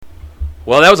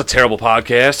Well, that was a terrible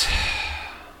podcast.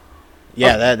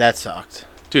 Yeah, that sucked.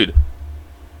 Dude,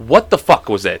 what the fuck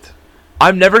was that?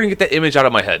 I'm never going to get that image out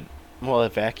of my head. Well,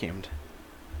 it vacuumed.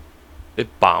 It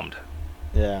bombed.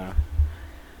 Yeah.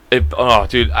 No,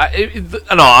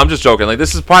 I'm just joking. Like,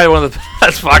 this is probably one of the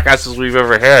best podcasts we've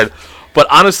ever had. But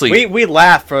honestly... We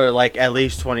laughed for, like, at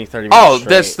least 20, 30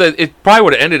 minutes straight. It probably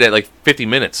would have ended at, like, 50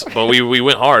 minutes. But we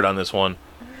went hard on this one.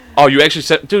 Oh, you actually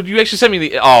sent... Dude, you actually sent me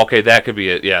the... Oh, okay, that could be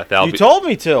it. Yeah, You told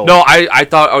me to. No, I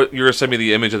thought you were going to send me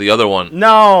the image of the other one.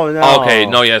 No. Okay,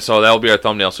 no, yeah, so that'll be our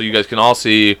thumbnail. So you guys can all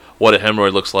see what a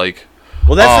hemorrhoid looks like.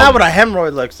 Well, that's not what a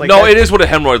hemorrhoid looks like. No, it is what a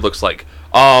hemorrhoid looks like.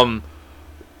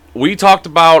 We talked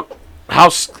about how...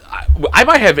 I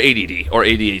might have ADD or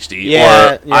ADHD.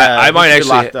 Yeah, or I might actually...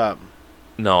 locked up.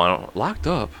 No, I don't... Locked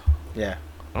up? Yeah.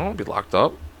 I don't want to be locked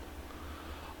up.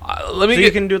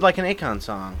 You can do like an Akon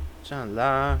song.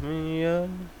 Lock me up.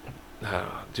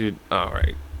 Dude,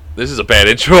 alright. This is a bad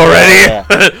intro already.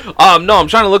 Yeah. No, I'm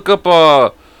trying to look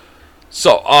up...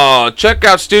 check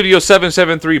out Studio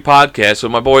 773 podcast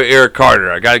with my boy Eric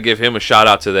Carter. I got to give him a shout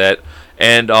out to that.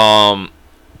 And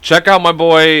check out my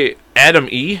boy Adam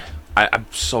E. I'm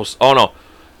so... Oh, no.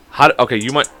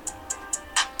 You might...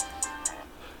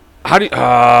 How do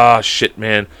you... shit,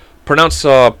 man. Pronounce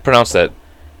that.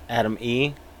 Adam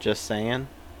E. Just saying.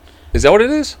 Is that what it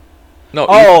is? No,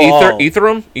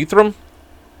 Ethereum?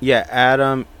 Yeah,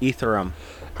 Adam Ethereum.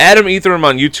 Adam Ethereum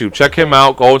on YouTube. Check him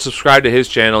out. Go and subscribe to his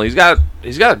channel. He's got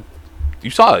you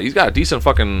saw it. He's got a decent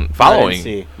fucking following. I didn't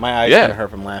see. My eyes kind of hurt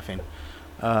from laughing.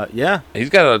 Yeah. He's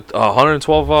got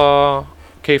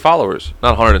 112k followers.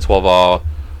 Not 112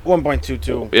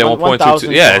 1.22. Yeah,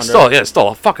 1.22. Yeah, it's still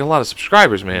a fucking lot of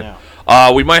subscribers, man.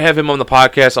 Yeah. We might have him on the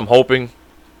podcast. I'm hoping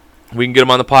we can get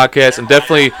him on the podcast, and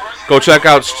definitely go check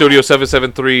out Studio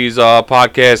 773's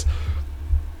podcast.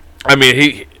 I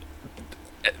mean,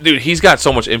 he's got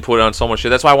so much input on so much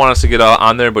shit. That's why I want us to get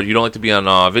on there, but you don't like to be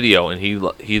on video, and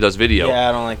he does video. Yeah,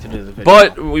 I don't like to do the video.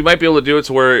 But we might be able to do it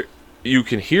to where we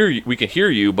can hear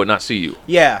you, but not see you.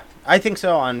 Yeah, I think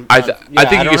so. I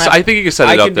think you can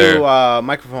set it up there. I can do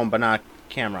microphone, but not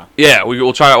camera. Yeah,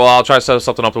 we'll try. Well, I'll try to set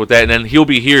something up with that, and then he'll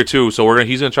be here too. So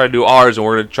he's gonna try to do ours, and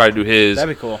we're gonna try to do his.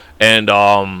 That'd be cool. And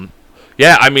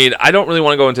yeah, I mean, I don't really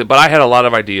want to go into it, but I had a lot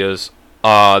of ideas.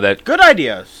 Good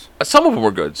ideas. Some of them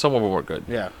were good. Some of them were good.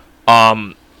 Yeah.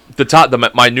 My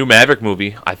new Maverick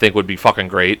movie, I think, would be fucking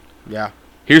great. Yeah.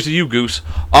 Here's to you, Goose.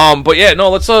 But yeah, no,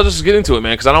 let's just get into it,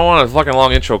 man, because I don't want a fucking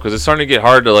long intro, because it's starting to get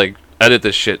hard to like edit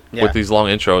this shit with these long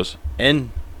intros.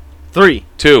 In 3,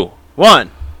 2,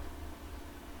 1.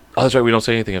 Oh, that's right. We don't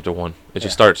say anything after 1. It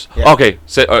just starts. Yeah. Okay.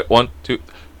 Say 1, 2,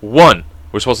 1.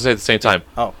 We're supposed to say it at the same time.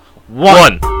 Oh.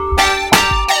 1.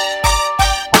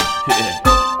 Yeah.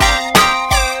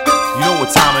 You know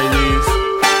what time it is?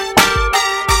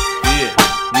 Yeah.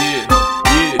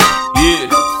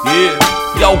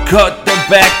 Yo, cut the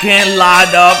back and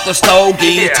light up the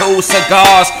stogie. 2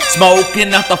 cigars,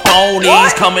 smoking out the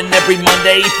phonies. Coming every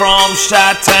Monday from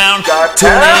Chi-Town. Tune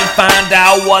in, find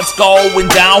out what's going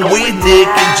down with Nick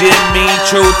and Jimmy.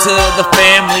 True to the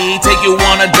family, take you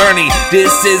on a journey.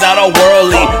 This is out of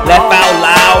worldly. Laugh out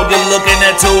loud, you're looking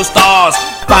at 2 stars.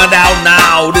 Find out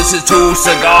now, this is 2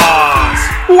 cigars.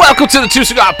 Welcome to the 2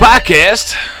 Cigar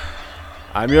Podcast.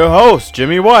 I'm your host,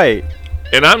 Jimmy White.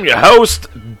 And I'm your host,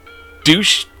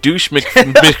 Douche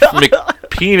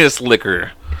Penis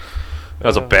Liquor. That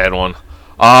was a bad one.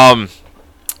 I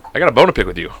got a bone to pick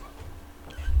with you.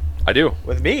 I do.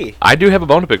 With me? I do have a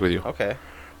bone to pick with you. Okay.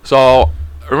 So,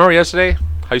 remember yesterday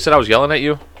how you said I was yelling at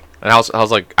you? And I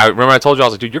was like, I remember I told you, I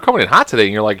was like, dude, you're coming in hot today.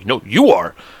 And you're like, no, you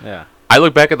are. Yeah. I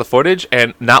look back at the footage,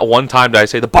 and not one time did I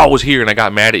say the ball was here, and I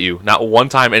got mad at you. Not one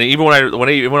time. And even when I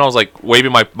was like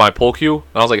waving my pull cue, and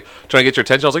I was like trying to get your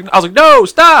attention, I was like, no,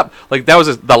 stop! Like that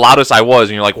was the loudest I was,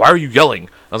 and you're like, why are you yelling?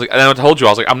 I was like, and I told you, I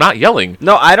was like, I'm not yelling.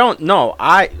 No, I don't. No,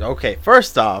 okay.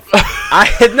 First off,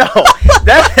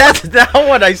 that's not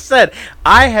what I said.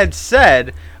 I had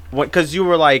said because you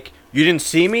were like. You didn't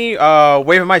see me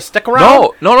waving my stick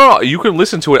around? No. You can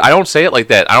listen to it. I don't say it like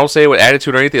that. I don't say it with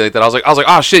attitude or anything like that. I was like,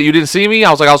 oh shit, you didn't see me?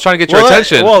 I was trying to get your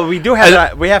attention. Well, we do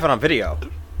have we have it on video.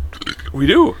 We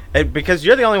do. Because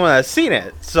you're the only one that's seen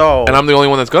it. So. And I'm the only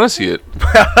one that's gonna see it.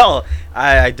 Well,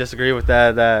 I disagree with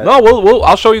that. No,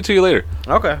 I'll show you to you later.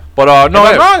 Okay. But no,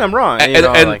 I'm wrong.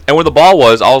 And where the ball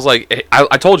was, I was like,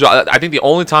 I told you. I think the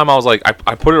only time I was like,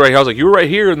 I put it right here. I was like, you were right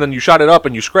here, and then you shot it up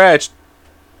and you scratched.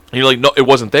 And you're like, no, it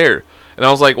wasn't there. And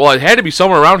I was like, well, it had to be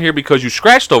somewhere around here because you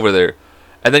scratched over there.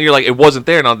 And then you're like, it wasn't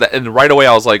there. And right away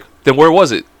I was like, then where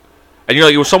was it? And you're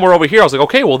like, it was somewhere over here. I was like,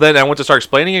 okay, well then I went to start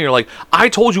explaining it. And you're like, I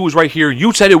told you it was right here.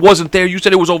 You said it wasn't there. You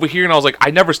said it was over here. And I was like,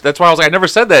 that's why I was like, I never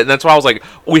said that. And that's why I was like,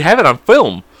 we have it on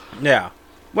film. Yeah.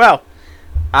 Well,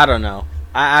 I don't know.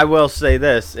 I will say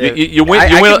this. You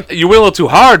went a little too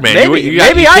hard, man. Maybe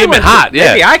I came in hot.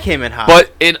 Yeah. Maybe I came in hot.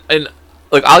 But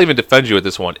like, I'll even defend you with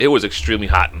this one. It was extremely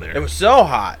hot in there. It was so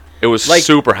hot. It was like,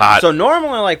 super hot. So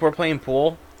normally, like, we're playing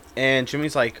pool, and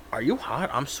Jimmy's like, "Are you hot?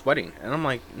 I'm sweating." And I'm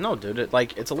like, "No, dude.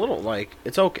 It's a little like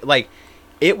it's okay." Like,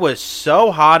 it was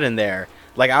so hot in there.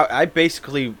 Like, I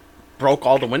basically broke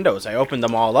all the windows. I opened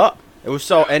them all up. It was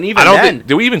so, and even then,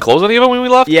 did we even close any of them when we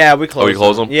left? Yeah, we closed. Oh, we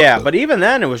closed them. Yeah, but even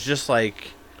then, it was just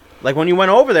like when you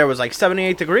went over there, it was like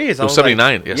 78 degrees. It was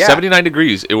 79. Like, yeah, 79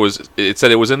 degrees. It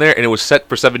said it was in there, and it was set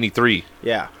for 73.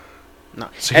 Yeah. No.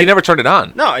 So he never turned it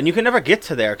on. No, and you can never get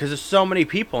to there because there's so many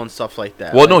people and stuff like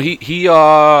that. Well, no, he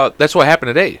that's what happened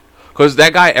today. Because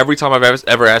that guy, every time I've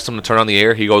ever asked him to turn on the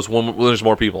air, he goes, well, there's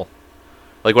more people.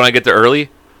 Like, when I get there early,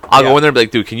 I'll go in there and be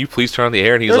like, dude, can you please turn on the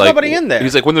air? And he's there's like, nobody in there.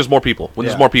 He's like, when there's more people. When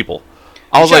there's more people.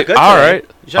 I was like, all right.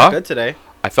 You shot good today.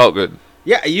 I felt good.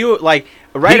 Yeah, you, like,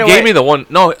 right away. He gave me the one.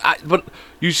 No, but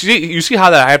you see how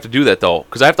that I have to do that, though.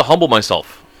 Because I have to humble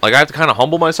myself. Like, I have to kind of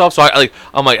humble myself. So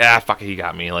I'm like, fuck it, he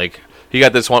got me. Like, he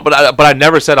got this one. But I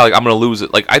never said, like, I'm going to lose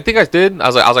it. Like, I think I did. I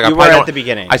was like, you were at the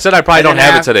beginning. I said I probably don't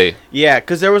have it today. Yeah,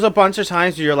 because there was a bunch of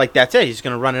times where you're like, that's it. He's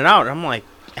going to run it out. And I'm like,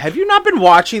 have you not been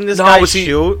watching this guy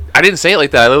shoot? I didn't say it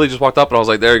like that. I literally just walked up and I was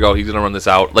like, there you go. He's going to run this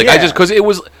out. Like, yeah. because it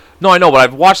was... No, I know, but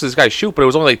I've watched this guy shoot, but it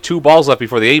was only like 2 balls left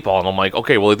before the 8 ball, and I'm like,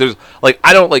 okay, well, there's like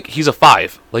I don't like he's a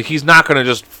 5, like he's not gonna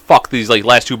just fuck these like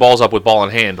last 2 balls up with ball in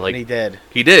hand, like and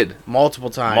he did multiple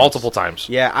times.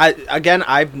 Yeah,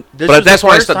 But that's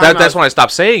when I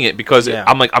stopped saying it because yeah.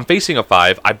 I'm facing a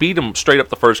 5. I beat him straight up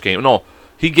the first game. No,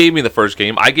 he gave me the first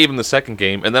game. I gave him the second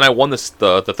game, and then I won the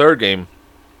third game.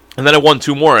 And then I won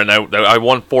 2 more, and I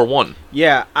won 4-1.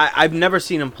 Yeah, I've never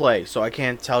seen him play, so I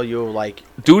can't tell you, like...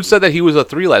 Dude said that he was a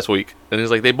 3 last week, and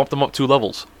he's like, they bumped him up 2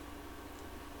 levels.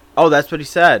 Oh, that's what he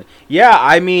said. Yeah,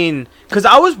 I mean, because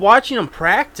I was watching him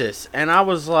practice, and I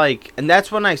was like... And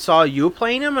that's when I saw you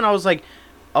playing him, and I was like,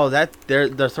 oh,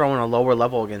 they're throwing a lower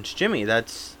level against Jimmy.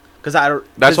 That's... That's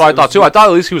what I thought, too. I thought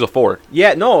at least he was a 4.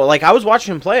 Yeah, no, like, I was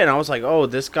watching him play, and I was like, oh,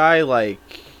 this guy, like...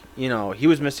 You know, he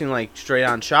was missing, like,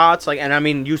 straight-on shots. Like, and, I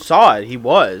mean, you saw it. He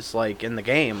was, like, in the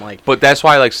game. Like, but that's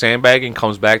why, like, sandbagging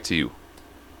comes back to you.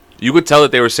 You could tell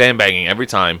that they were sandbagging every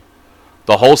time.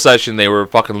 The whole session, they were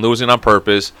fucking losing on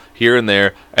purpose, here and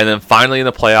there. And then finally in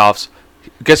the playoffs,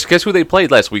 guess who they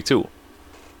played last week, too?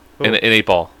 In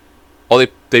 8-ball. Oh,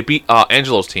 they beat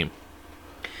Angelo's team.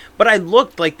 But I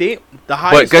looked like the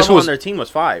highest level on their team was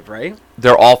 5, right?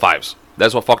 They're all 5s.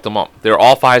 That's what fucked them up. They were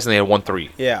all 5s and they had 1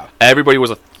 3. Yeah. Everybody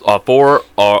was a 4.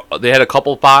 They had a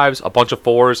couple 5s, a bunch of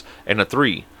 4s, and a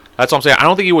 3. That's what I'm saying. I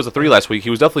don't think he was a 3 last week.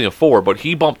 He was definitely a 4, but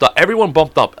he bumped up. Everyone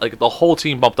bumped up. Like, the whole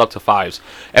team bumped up to 5s.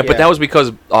 But that was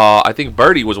because I think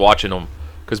Birdie was watching them.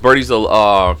 Because Birdie's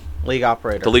the league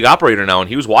operator. The league operator now, and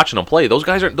he was watching them play. Those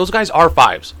guys are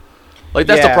 5s. Like,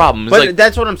 that's the problem. It's but like,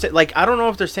 that's what I'm saying. Like, I don't know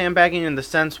if they're sandbagging in the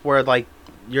sense where, like,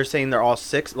 you're saying they're all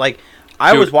 6. Like...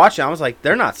 I was watching. I was like,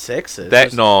 "They're not 6s."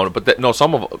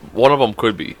 One of them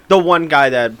could be the one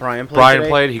guy that Brian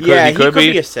played. He could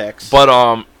be a 6.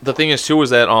 But the thing is too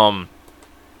is that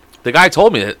the guy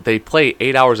told me that they play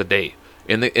 8 hours a day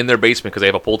in their basement because they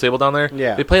have a pool table down there.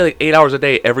 Yeah, they play like 8 hours a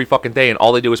day every fucking day, and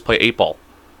all they do is play 8-ball.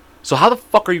 So how the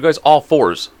fuck are you guys all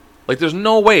 4s? Like, there's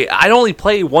no way. I only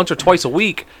play once or twice a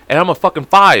week, and I'm a fucking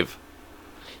 5.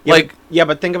 Yeah,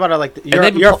 but think about it like you're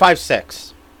a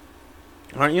 5'6".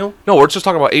 Aren't you? No, we're just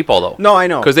talking about 8-ball though. No, I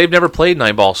know. Because they've never played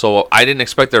 9-ball, so I didn't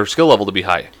expect their skill level to be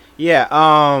high. Yeah,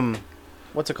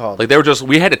 what's it called? Like,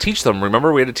 we had to teach them,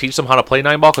 remember? We had to teach them how to play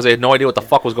 9-ball because they had no idea what the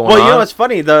fuck was going on. Well, you know what's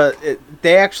funny?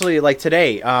 They actually, like,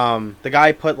 today, the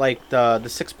guy put, like, the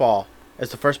 6-ball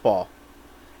as the first ball.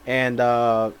 And,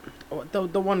 the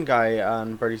one guy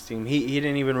on Birdie's team, he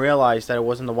didn't even realize that it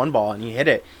wasn't the 1-ball, and he hit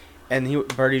it. And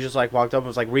Birdie just, like, walked up and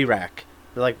was like, re-rack.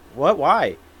 They're like, what?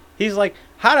 Why? He's like,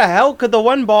 how the hell could the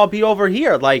 1-ball be over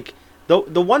here? Like, the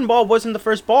 1-ball wasn't the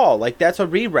first ball. Like, that's a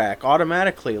re-rack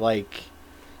automatically. Like,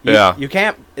 you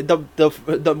can't. The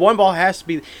 1-ball has to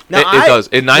be. Now it does.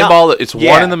 In 9-ball, it's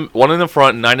one in the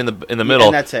front, and 9 in the middle,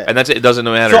 and that's it. And that's it. It doesn't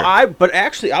matter. But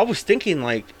actually, I was thinking,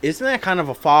 like, isn't that kind of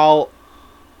a foul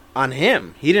on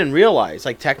him? He didn't realize,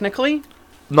 like, technically.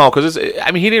 No, because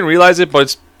he didn't realize it, but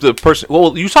it's the person.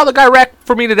 Well, you saw the guy rack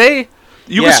for me today.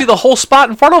 You can see the whole spot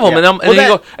in front of him, and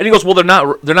he goes, "Well, they're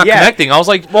not connecting." I was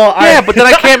like, but then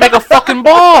I can't make a fucking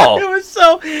ball." It was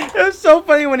so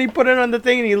funny funny when he put it on the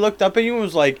thing and he looked up at you and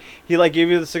was like, he like gave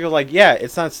you the signal like, yeah,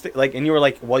 it's not like, and you were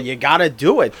like, well, you gotta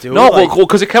do it, dude. No, like, well,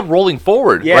 because it kept rolling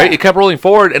forward, Yeah. right? It kept rolling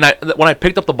forward, and when I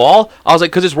picked up the ball, I was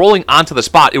like, because it's rolling onto the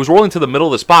spot. It was rolling to the middle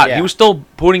of the spot. Yeah. He was still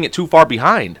putting it too far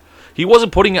behind. He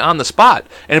wasn't putting it on the spot.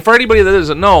 And for anybody that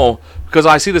doesn't know, because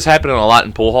I see this happening a lot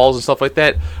in pool halls and stuff like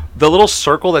that, the little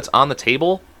circle that's on the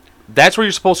table, that's where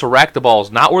you're supposed to rack the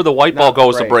balls, not where the white ball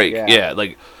goes to break. Yeah,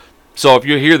 like. So if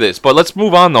you hear this, but let's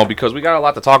move on though because we got a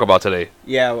lot to talk about today.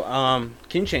 Yeah,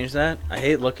 can you change that? I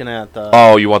hate looking at the.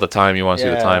 Oh, you want the time? You want to see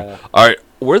the time? All right,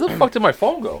 where the fuck did my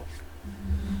phone go?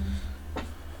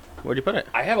 Where'd you put it?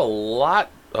 I have a lot.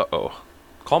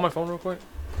 Call my phone real quick.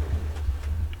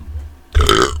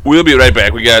 We'll be right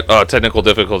back. We got technical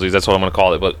difficulties. That's what I'm gonna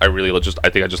call it. But I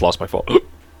think I just lost my phone.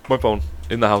 My phone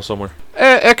in the house somewhere.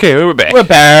 Okay, we're back. We're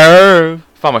back.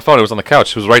 Found my phone. It was on the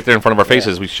couch. It was right there in front of our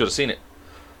faces. We should have seen it.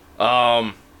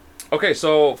 Okay,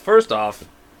 so first off,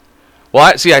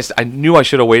 well, I knew I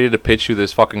should have waited to pitch you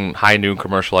this fucking high noon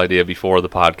commercial idea before the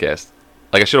podcast.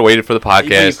 Like I should have waited for the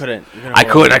podcast. You couldn't.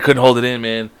 I couldn't hold it in,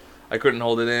 man. I couldn't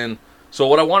hold it in. So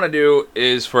what I want to do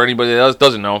is for anybody that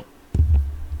doesn't know,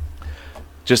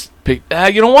 just pick.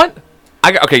 You know what?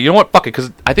 You know what? Fuck it,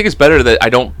 because I think it's better that I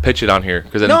don't pitch it on here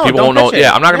because then people won't know.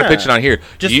 Yeah, I'm not gonna pitch it on here.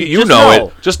 You know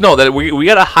it. Just know that we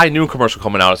got a High Noon commercial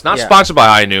coming out. It's not sponsored by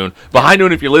High Noon, but High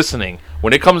Noon, if you're listening,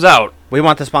 when it comes out, we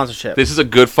want the sponsorship. This is a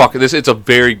good fucking. It's a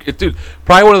very dude.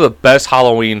 Probably one of the best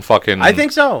Halloween fucking. I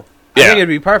think so. I think it'd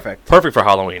be perfect. Perfect for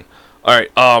Halloween. All right.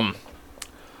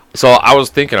 So I was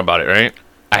thinking about it. Right.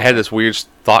 I had this weird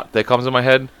thought that comes in my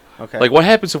head. Okay. Like, what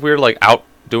happens if we were like out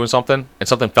doing something and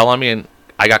something fell on me and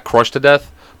I got crushed to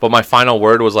death? But my final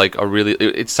word was like a really.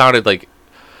 It sounded like.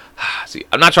 See,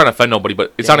 I'm not trying to offend nobody,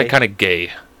 but it sounded kind of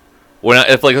gay.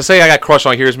 If let's say I got crushed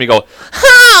and he hears me go,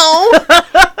 how?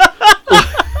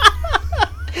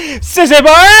 Sissy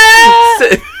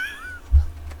boy!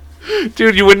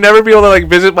 Dude, you would never be able to like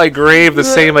visit my grave the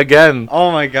same again.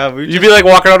 Oh my god, you'd be like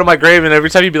walking out of my grave, and every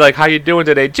time you'd be like, "How you doing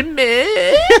today, Jimmy?"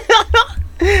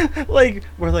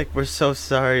 we're so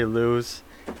sorry, Luz.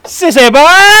 Sissy boy!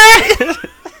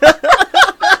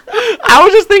 I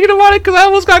was just thinking about it because I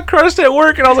almost got crushed at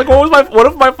work, and I was like, what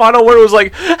if my final word was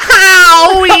like,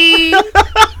 Howie?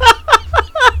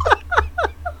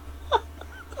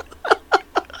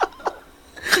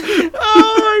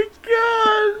 Oh my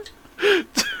god!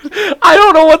 I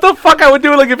don't know what the fuck I would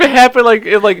do. Like if it happened,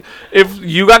 if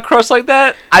you got crushed like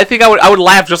that, I think I would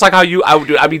laugh just like how I would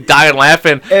do. I'd be dying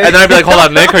laughing, and then I'd be like, "Hold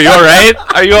on, Nick, are you all right?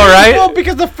 Are you all right?" Well,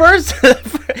 because the first,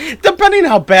 depending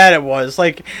how bad it was,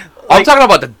 I'm talking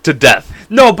about to death.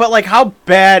 No, but like how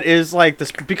bad is like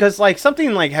this? Because like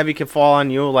something like heavy could fall on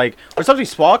you, or something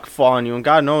small could fall on you, and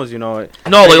God knows, it. No,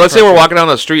 let's say we're walking down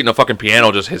the street and a fucking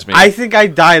piano just hits me. I think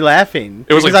I'd die laughing.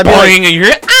 It was like boing, and you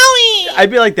hear it. Owie! I'd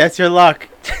be like, "That's your luck."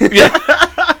 Yeah,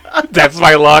 that's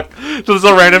my luck. So it's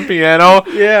a random piano.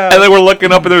 Yeah, and then we're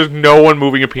looking up and there's no one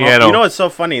moving a piano. You know what's so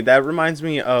funny? That reminds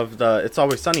me of the "It's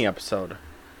Always Sunny" episode.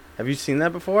 Have you seen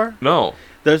that before? No.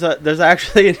 There's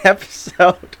actually an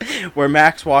episode where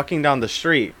Mac's walking down the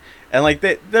street, and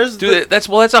that's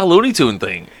a Looney Tune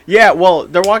thing. Yeah, well,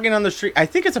 they're walking down the street. I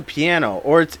think it's a piano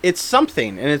or it's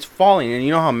something, and it's falling. And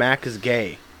you know how Mac is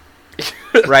gay,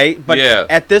 right? But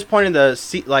at this point in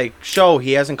the show,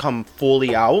 he hasn't come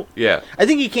fully out. Yeah, I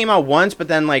think he came out once, but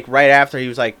then right after he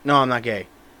was like, "No, I'm not gay,"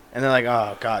 and they're like,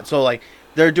 "Oh God!" So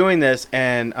they're doing this,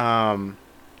 and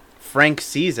Frank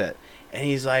sees it, and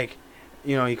he's like.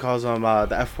 He calls him the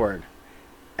F word.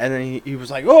 And then he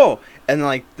was like, "Oh!" And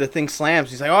then, the thing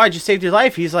slams. He's like, "Oh, I just saved your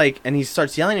life." He's like, and he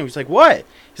starts yelling at him. He's like, "What?"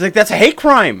 He's like, "That's a hate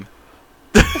crime."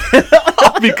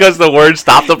 Because the word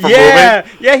stopped him from moving?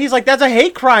 Yeah, he's like, "That's a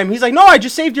hate crime." He's like, "No, I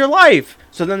just saved your life."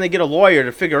 So then they get a lawyer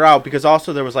to figure out, because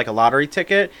also there was a lottery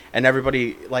ticket, and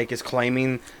everybody is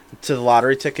claiming to the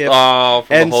lottery ticket. Oh,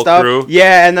 from and the whole stuff. Crew?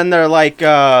 Yeah, and then they're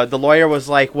the lawyer was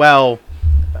like, well,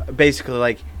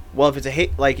 basically well, if it's a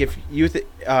hate, if you, it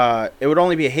would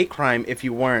only be a hate crime if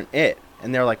you weren't it.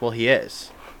 And they're like, well, he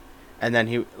is. And then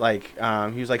he was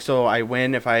like, so I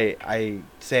win if I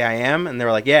say I am? And they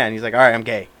were like, yeah. And he's like, all right, I'm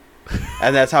gay.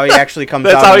 And that's how he actually comes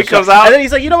out. That's how he comes out? And then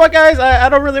he's like, you know what, guys? I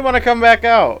don't really want to come back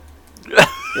out.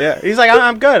 Yeah. He's like,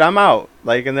 I'm good. I'm out.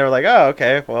 And they were like, oh,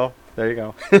 okay. Well, there you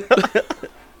go.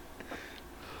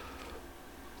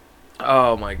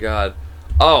 Oh, my God.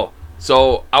 Oh,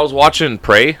 so I was watching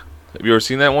Prey. Have you ever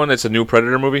seen that one? It's a new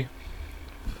Predator movie.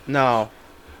 No.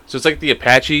 So it's the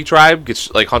Apache tribe gets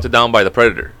hunted down by the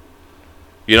Predator.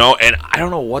 And I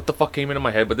don't know what the fuck came into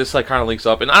my head, but this kind of links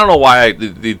up, and I don't know why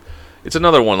it's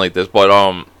another one like this, but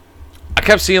I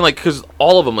kept seeing because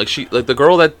all of them the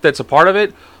girl that's a part of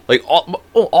it,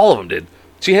 all of them did.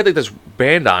 she had like this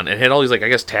band on and had all these like I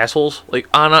guess tassels like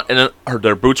on it, and then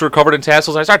their boots were covered in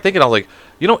tassels. I started thinking, I was like,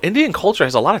 you know, Indian culture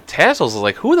has a lot of tassels. I was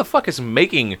like, who the fuck is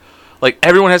making like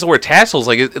everyone has to wear tassels?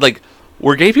 Like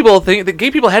were gay people a thing? The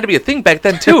gay people had to be a thing back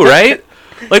then too, right?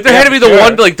 Like there had to be the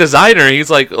one like designer. And he's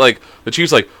like the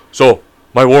chief's like, so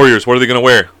my warriors, what are they gonna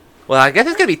wear? Well, I guess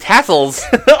it's gonna be tassels.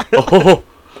 Oh,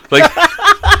 like.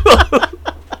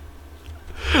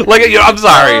 Like, you know, I'm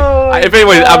sorry.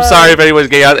 I'm sorry if anyone's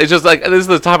gay out. It's just like this is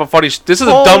the type of funny. This is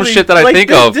the dumb shit that I think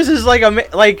of. This is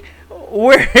like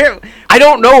where I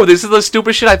don't know. This is the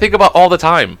stupid shit I think about all the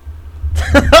time.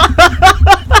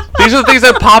 These are the things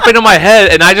that pop into my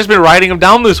head, and I just been writing them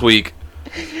down this week.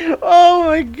 Oh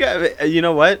my god! You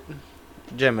know what,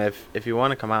 Jim? If you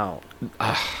want to come out,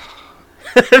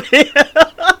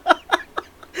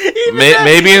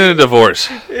 maybe in a divorce.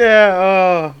 Yeah.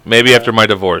 Oh. Maybe after my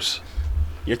divorce.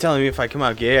 You're telling me if I come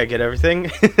out gay, I get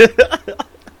everything?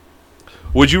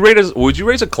 Would you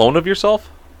raise a clone of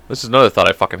yourself? This is another thought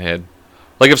I fucking had.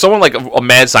 Like if someone like a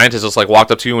mad scientist just like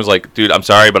walked up to you and was like, "Dude, I'm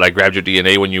sorry, but I grabbed your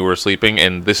DNA when you were sleeping,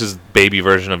 and this is baby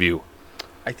version of you."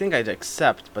 I think I'd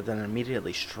accept, but then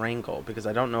immediately strangle because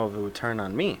I don't know if it would turn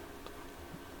on me.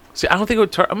 See, I don't think it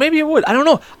would turn. Maybe it would. I don't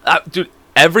know, dude.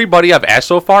 Everybody I've asked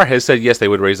so far has said yes, they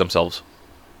would raise themselves.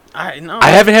 I know. I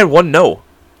haven't had one no.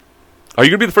 Are you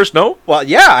going to be the first no? Well,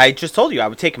 yeah, I just told you I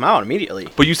would take him out immediately.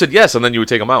 But you said yes, and then you would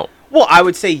take him out. Well, I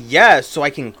would say yes so I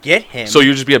can get him. So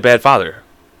you'd just be a bad father.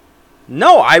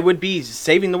 No, I would be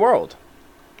saving the world.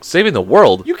 Saving the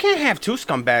world? You can't have two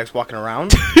scumbags walking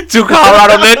around. Two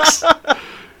Colorado Knicks?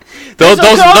 those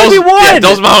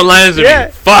mountain lions would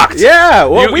be fucked. Yeah,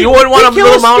 well, you wouldn't want a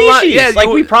little mountain lion. Yeah, like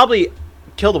we probably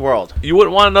kill the world. You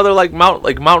wouldn't want another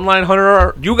mountain lion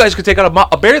hunter. You guys could take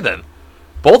out a bear then.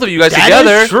 Both of you guys together.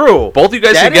 That is true. Both of you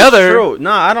guys together. That is true.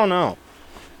 No, I don't know.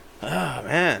 Oh,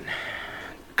 man.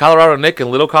 Colorado Nick and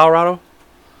Little Colorado?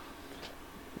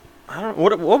 I don't.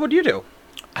 What would you do?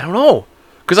 I don't know.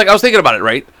 Because, like, I was thinking about it,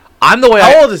 right? I'm the way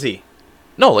How old is he?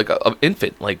 No, like, an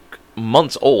infant. Like,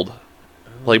 months old.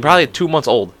 Like, probably 2 months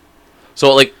old.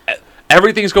 So, like,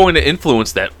 everything's going to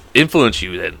influence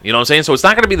you then. You know what I'm saying? So it's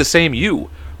not going to be the same you.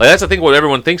 Like, that's the thing what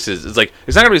everyone thinks is. It's like,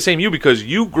 it's not going to be the same you because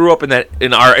you grew up in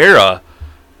our era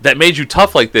that made you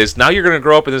tough like this. Now you're going to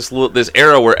grow up in this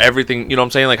era where everything, you know what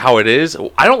I'm saying, like how it is.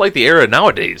 I don't like the era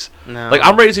nowadays. No. Like,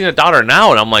 I'm raising a daughter now,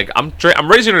 and I'm like, I'm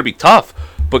raising her to be tough.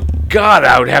 But, God,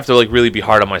 I would have to, like, really be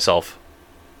hard on myself.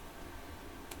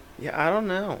 Yeah, I don't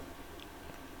know.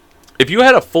 If you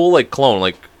had a full, like, clone,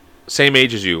 like, same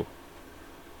age as you,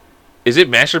 is it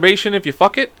masturbation if you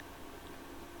fuck it?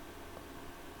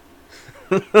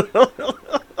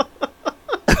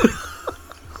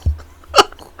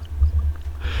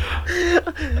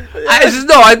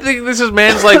 I think this is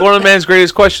one of man's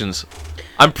greatest questions.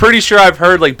 I'm pretty sure I've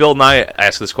heard like Bill Nye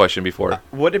ask this question before.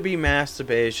 Would it be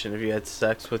masturbation if you had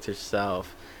sex with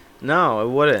yourself? No, it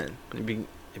wouldn't. It'd be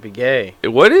gay.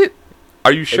 Would it?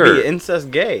 Are you sure? It'd be incest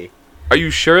gay. Are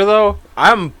you sure though?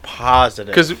 I'm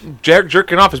positive. Because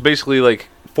jerking off is basically like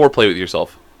foreplay with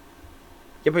yourself.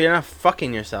 Yeah, but you're not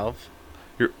fucking yourself.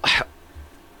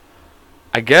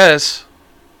 I guess.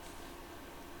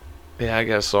 Yeah, I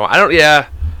guess so.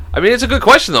 I mean, it's a good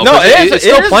question, though. No, it's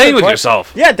still playing with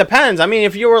yourself. Yeah, it depends. I mean,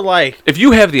 if you were like... If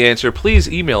you have the answer, please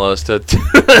email us to...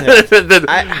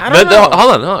 I don't know.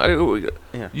 Hold on.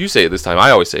 No, you say it this time. I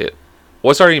always say it.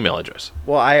 What's our email address?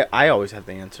 Well, I always have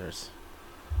the answers.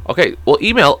 Okay, well,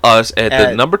 email us at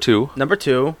the number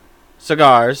 2,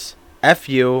 cigars,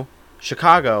 FU,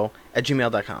 Chicago,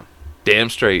 @gmail.com. Damn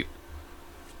straight.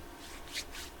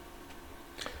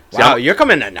 Wow, you're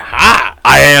coming in hot.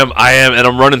 I am, and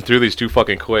I'm running through these too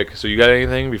fucking quick. So you got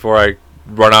anything before I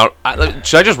run out?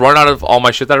 Should I just run out of all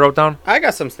my shit that I wrote down? I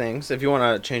got some things if you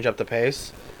want to change up the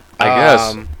pace. I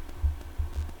guess.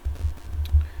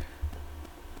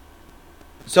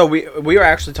 So we were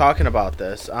actually talking about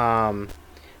this.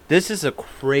 This is a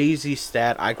crazy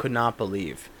stat I could not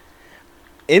believe.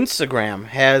 Instagram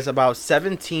has about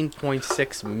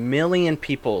 17.6 million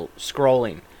people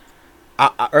scrolling.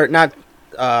 Or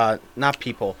not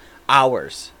people,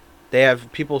 hours. They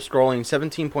have people scrolling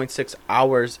 17.6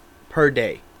 hours per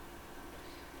day.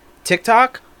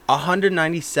 TikTok,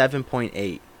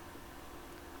 197.8.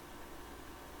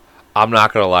 I'm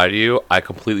not going to lie to you. I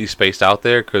completely spaced out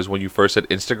there because when you first said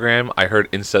Instagram, I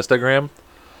heard Incestagram.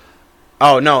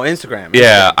 Oh, no, Instagram.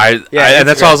 Yeah, and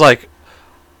that's why I was like,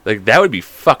 that would be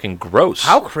fucking gross.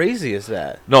 How crazy is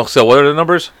that? No, so what are the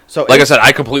numbers? So like I said,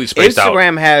 I completely spaced out.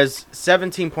 Instagram has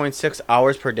 17.6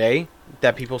 hours per day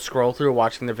that people scroll through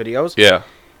watching their videos. Yeah.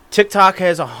 TikTok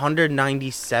has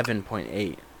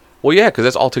 197.8. Well, yeah, because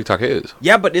that's all TikTok is.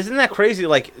 Yeah, but isn't that crazy?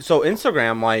 Like, so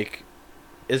Instagram, like,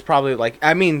 is probably, like,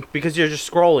 I mean, because you're just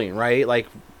scrolling, right? Like,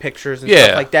 pictures and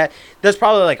stuff like that. That's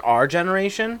probably, like, our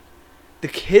generation. The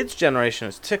kids' generation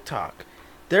is TikTok.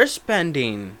 They're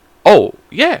spending... Oh,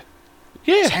 yeah.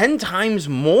 Yeah. 10 times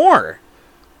more.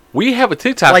 We have a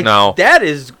TikTok now. That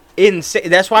is insane.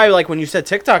 That's why, like, when you said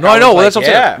TikTok, No, I know. Well, that's what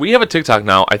I'm saying. We have a TikTok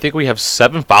now. I think we have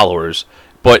 7 followers.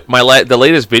 But the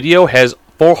latest video has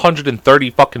 430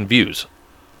 fucking views.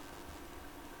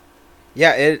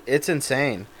 Yeah, it's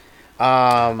insane.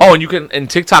 And you can in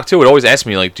TikTok too. It always asks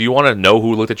me like, "Do you want to know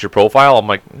who looked at your profile?" I'm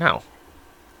like, "No."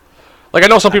 Like I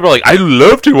know some people are like, "I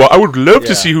would love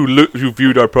to see who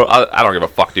viewed our pro." I don't give a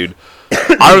fuck, dude.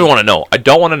 I don't even want to know. I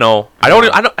don't want to know. I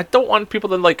don't want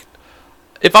people to like.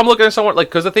 If I'm looking at someone like,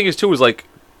 because the thing is too is like,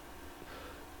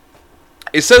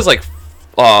 it says like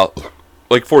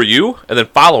for you and then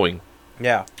following.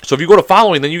 Yeah. So if you go to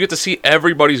following, then you get to see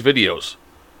everybody's videos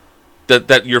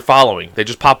that you're following. They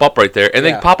just pop up right there, and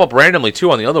they pop up randomly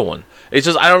too on the other one. It's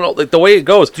just I don't know like the way it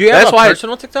goes. Do you have a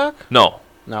personal TikTok? No.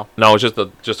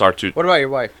 It's just our two. What about your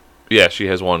wife? Yeah, she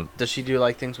has one. Does she do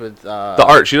like things with the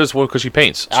art? She does one because she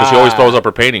paints, so she always throws up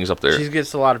her paintings up there. She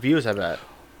gets a lot of views, I bet.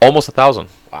 Almost 1,000.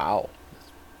 Wow,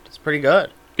 that's pretty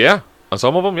good. Yeah. On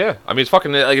some of them, yeah. I mean, it's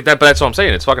fucking like that. But that's what I'm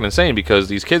saying. It's fucking insane because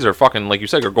these kids are fucking, like you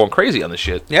said, are going crazy on this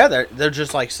shit. Yeah, they're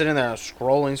just like sitting there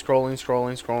scrolling.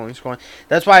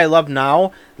 That's why I love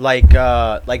now, like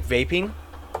vaping.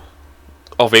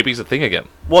 Oh, vaping's a thing again.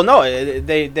 Well, no,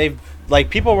 they like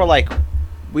people were like,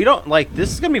 we don't like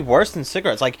this is gonna be worse than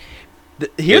cigarettes. Like,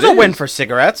 here's a win for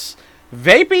cigarettes.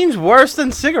 Vaping's worse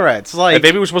than cigarettes. Like, and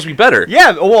vaping was supposed to be better.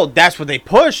 Yeah, well, that's what they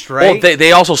pushed, right? Well,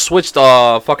 they also switched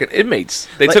fucking inmates.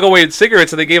 They took away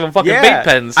cigarettes and they gave them fucking vape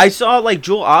pens. I saw like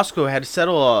Jewel Osco had to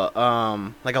settle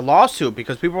a lawsuit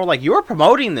because people were like, "You were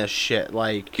promoting this shit."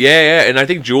 Like, yeah, and I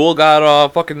think Jewel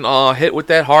got fucking hit with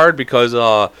that hard because a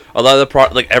lot of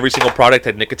the every single product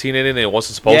had nicotine in it and it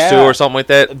wasn't supposed to or something like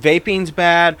that. Vaping's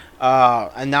bad.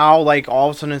 And now like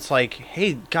all of a sudden it's like,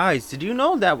 hey guys, did you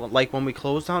know that like when we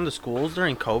closed down the schools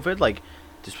during COVID, like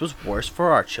this was worse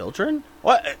for our children?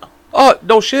 What? Oh,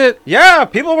 no shit. Yeah,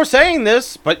 people were saying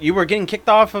this, but you were getting kicked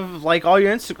off of like all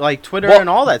your like Twitter and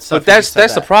all that stuff. But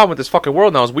that's the problem with this fucking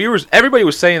world now. Is everybody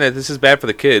was saying that this is bad for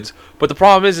the kids, but the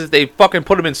problem is they fucking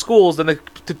put them in schools. Then some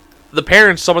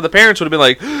of the parents would have been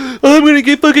like, oh, I'm gonna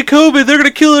get fucking COVID. They're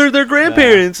gonna kill their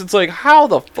grandparents. Yeah. It's like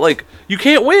how you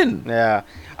can't win. Yeah.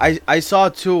 I saw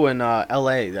too in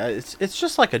L.A. It's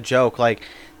just like a joke. Like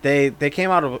they came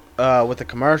out with a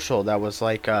commercial that was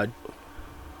like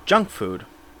junk food.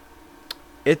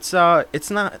 It's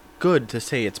not good to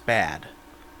say it's bad.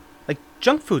 Like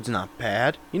junk food's not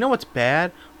bad. You know what's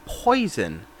bad?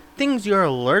 Poison. Things you're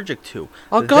allergic to.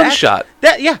 A gunshot.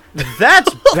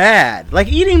 That's bad. Like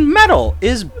eating metal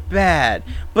is bad.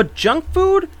 But junk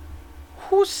food,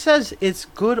 who says it's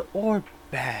good or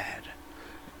bad?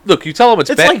 Look, you tell them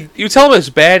it's bad. You tell them it's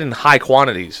bad in high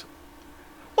quantities.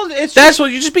 Well, that's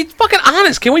what you just be fucking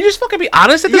honest. Can we just fucking be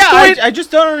honest at this point? I just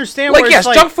don't understand. Like, yes,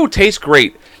 junk food tastes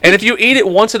great, and if you eat it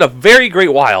once in a very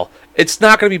great while, it's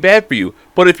not gonna be bad for you.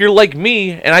 But if you're like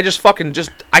me and I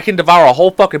I can devour a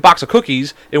whole fucking box of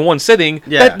cookies in one sitting,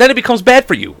 then it becomes bad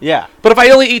for you. Yeah. But if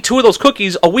I only eat 2 of those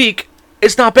cookies a week,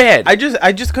 it's not bad. I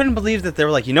just couldn't believe that they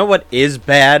were like, you know what is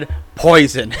let's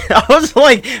poison. I was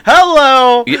like,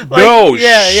 hello. Yeah, like,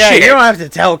 shit. You don't have to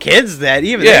tell kids that.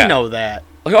 Even they know that.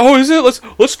 Like, oh, is it?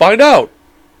 Let's find out.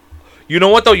 You know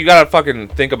what though? You gotta fucking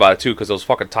think about it too, because those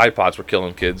fucking Tide Pods were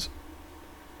killing kids.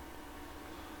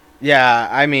 Yeah,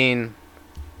 I mean,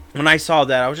 when I saw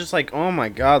that, I was just like, oh my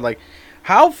god, like,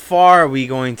 how far are we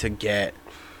going to get?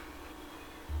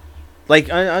 Like,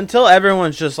 until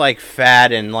everyone's just, like,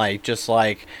 fat and, like, just,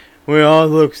 like, we all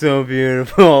look so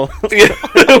beautiful.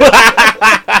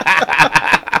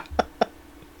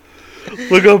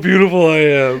 Look how beautiful I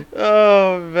am.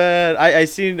 Oh, man. I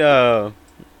seen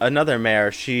another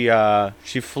mayor. She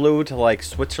flew to, like,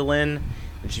 Switzerland,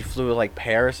 and she flew to, like,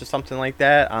 Paris or something like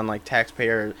that on, like,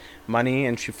 taxpayer money,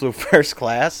 and she flew first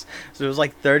class, so it was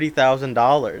like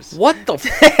 $30,000. What the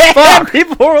fuck?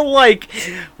 People were like,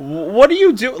 what do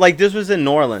you do? Like, this was in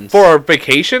New Orleans. For a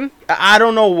vacation? I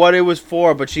don't know what it was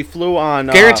for, but she flew on...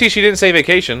 Guarantee she didn't say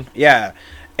vacation. Yeah.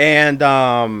 And,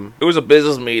 it was a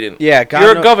business meeting. Yeah.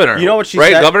 You're a governor. You know what she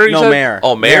said? Governor, you no, said? mayor.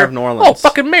 Oh, mayor? Mayor of New Orleans. Oh,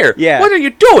 fucking mayor. Yeah. What are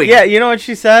you doing? Yeah, you know what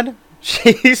she said?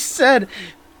 She said,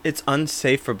 it's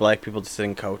unsafe for black people to sit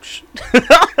and coach.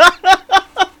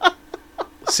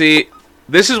 See,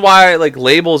 this is why, like,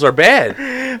 labels are bad.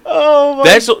 Oh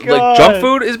my That's God. like junk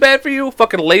food is bad for you.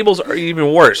 Fucking labels are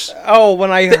even worse. Oh,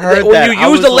 when I heard when that, you I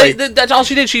use was the like, that's all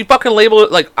she did. She fucking labeled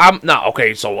it like I'm not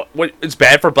okay. So what? It's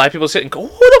bad for black people to sit and go. Who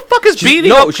the fuck is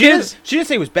beating up kids? She didn't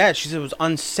say it was bad. She said it was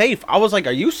unsafe. I was like,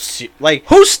 are you like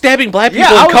Who's stabbing black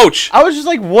people in Coach? I was just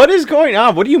like, what is going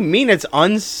on? What do you mean it's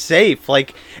unsafe?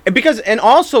 Like, and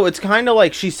also it's kind of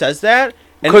like she says that.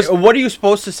 And what are you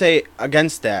supposed to say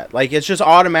against that? Like, it's just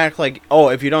automatic, like, oh,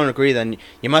 if you don't agree, then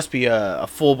you must be a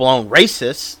full-blown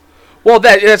racist. Well,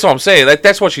 that's what I'm saying.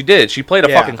 That's what she did. She played a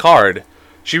fucking card.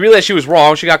 She realized she was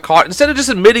wrong. She got caught. Instead of just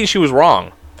admitting she was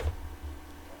wrong.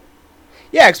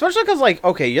 Yeah, especially because, like,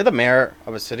 okay, you're the mayor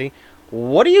of a city.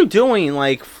 What are you doing,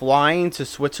 like, flying to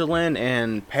Switzerland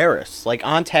and Paris? Like,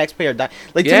 on taxpayer dime?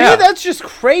 Like, to me, that's just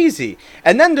crazy.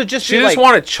 And then to just She just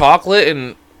wanted chocolate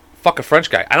and... Fuck a French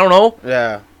guy. I don't know.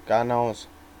 Yeah, God knows.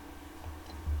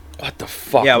 What the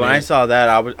fuck? Yeah, when I saw that,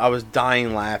 I was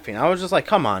dying laughing. I was just like,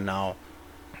 come on now.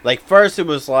 Like, first it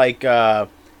was like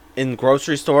in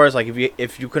grocery stores, like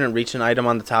if you couldn't reach an item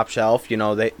on the top shelf, you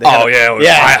know they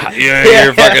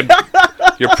you're fucking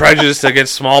you're prejudiced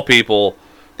against small people.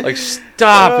 Like,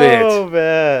 stop it. Oh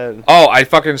man. Oh, I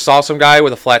fucking saw some guy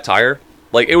with a flat tire.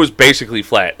 Like, it was basically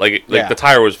flat. Like the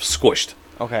tire was squished.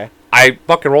 Okay. I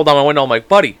fucking rolled down my window. I'm like,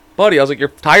 buddy. I was like, your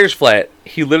tire's flat.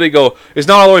 He literally go, it's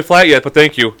not all the way flat yet, but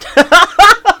thank you.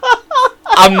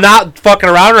 I'm not fucking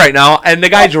around right now. And the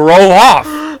guy drove off.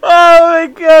 Oh my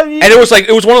God. And it was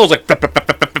one of those like,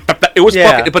 it was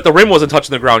fucking, but the rim wasn't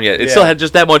touching the ground yet. It still had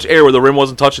just that much air where the rim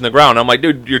wasn't touching the ground. I'm like,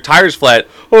 dude, your tire's flat.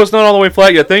 Oh, it's not all the way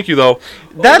flat yet. Thank you though.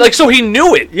 So he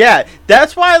knew it. Yeah,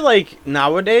 that's why like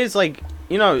nowadays, like,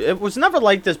 you know, it was never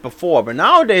like this before, but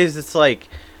nadays it's like.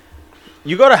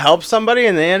 You go to help somebody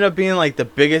and they end up being like the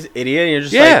biggest idiot. And you're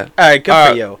just like, all right, good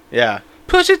for you. Yeah,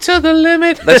 push it to the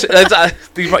limit.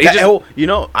 You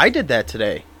know, I did that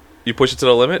today. You push it to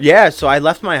the limit? Yeah. So I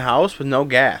left my house with no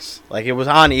gas. Like, it was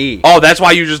on E. Oh, that's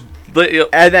why you just.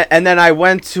 And then I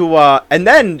went to and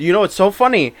then you know it's so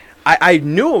funny. I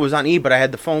knew it was on E, but I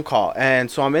had the phone call,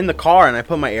 and so I'm in the car and I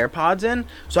put my AirPods in,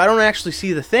 so I don't actually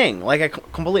see the thing. Like,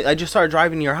 I just started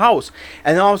driving to your house,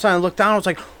 and then all of a sudden I looked down. I was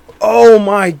like, oh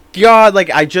my God!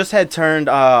 Like, I just had turned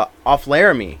off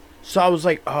Laramie, so I was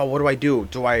like, oh, what do I do?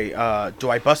 Do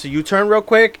I bust a U-turn real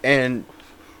quick and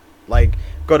like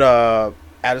go to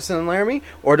Addison and Laramie,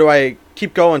 or do I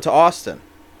keep going to Austin?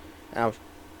 And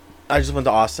I just went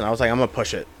to Austin. I was like, I'm gonna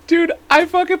push it. Dude, I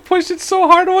fucking pushed it so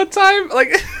hard one time. Like,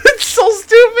 it's so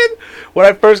stupid. When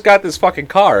I first got this fucking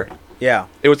car, yeah,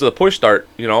 it was the push start,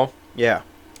 you know. Yeah.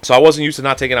 So I wasn't used to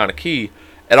not taking on a key,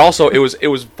 and also it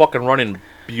was fucking running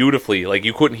beautifully. Like,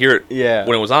 you couldn't hear it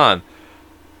when it was on.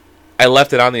 I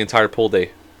left it on the entire pull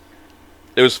day.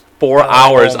 It was 4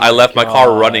 hours. I left my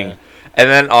car running. And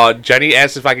then Jenny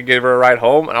asked if I could give her a ride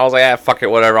home, and I was like, fuck it,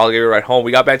 whatever, I'll give her a ride home.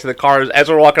 We got back to the car. As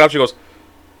we're walking up, she goes,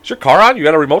 is your car on? You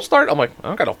got a remote start? I'm like, I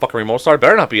don't got no fucking remote start.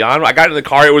 Better not be on. I got in the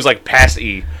car. It was like past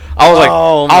E. I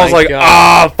was like,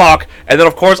 ah, fuck. And then,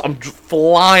 of course, I'm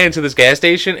flying to this gas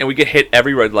station, and we get hit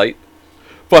every red light.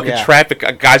 Fucking traffic.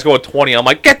 Guys going 20. I'm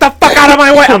like, get the fuck out of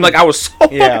my way. I'm like, I was so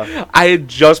fucking... I had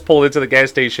just pulled into the gas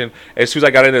station. As soon as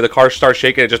I got in there, the car started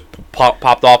shaking. It just popped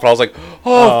off, and I was like,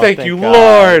 thank you, God.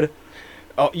 Lord.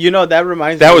 Oh, you know, that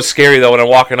reminds me... That was scary, though, when I'm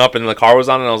walking up, and the car was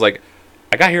on, and I was like...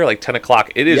 I got here like 10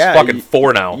 o'clock. It is fucking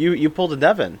 4 now. You pulled a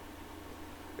Devin.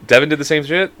 Devin did the same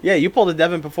shit? Yeah, you pulled a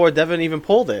Devin before Devin even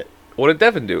pulled it. What did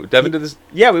Devin do? Devin did this...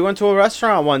 Yeah, we went to a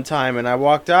restaurant one time, and I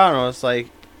walked out, and I was like,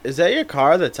 is that your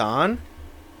car that's on?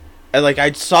 And, like,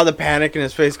 I saw the panic in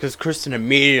his face, because Kristen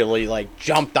immediately, like,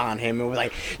 jumped on him and was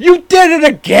like, you did it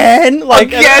again!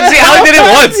 Like, yeah, see, I only did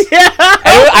it once! Yeah!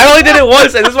 I only did it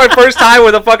once, and this is my first time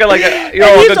with a fucking, like, a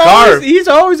good car. He's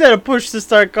always had a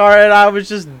push-to-start car, and I was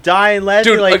just dying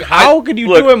laughing. Dude, like, how could you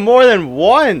do it more than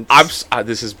once?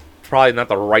 This is probably not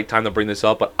the right time to bring this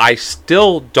up, but I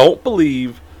still don't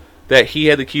believe that he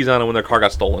had the keys on him when their car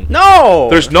got stolen. No!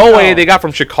 There's no way they got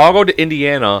from Chicago to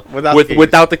Indiana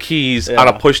without the keys on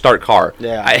a push-start car.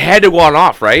 Yeah. I had to go on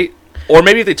off, right? Or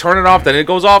maybe if they turn it off, then it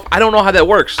goes off. I don't know how that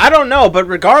works. I don't know, but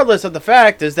regardless of the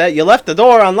fact is that you left the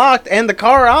door unlocked and the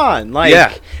car on. Like,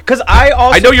 yeah. Because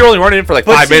I know you're only running in for like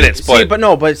 5 minutes,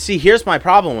 but... See, here's my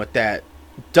problem with that.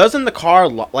 Doesn't the car...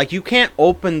 Like, you can't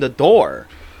open the door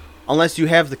unless you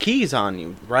have the keys on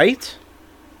you, right?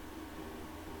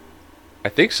 I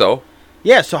think so.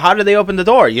 Yeah, so how did they open the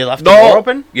door? You left the door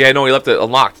open? Yeah, no, he left it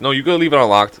unlocked. No, you can leave it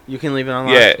unlocked. You can leave it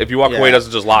unlocked? Yeah, if you walk away, it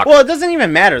doesn't just lock. Well, it doesn't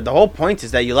even matter. The whole point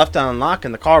is that you left it unlocked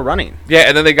and the car running. Yeah,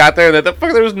 and then they got there, and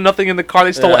there was nothing in the car.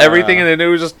 They stole everything, and then it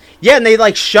was just... Yeah, and they,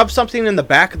 like, shoved something in the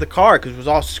back of the car because it was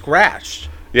all scratched.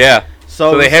 Yeah.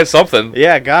 So they had something.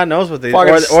 Yeah, God knows what they...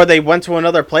 Or they went to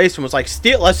another place and was like,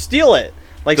 let's steal it.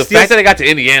 Like the fact that they got to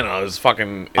Indiana is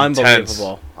fucking intense.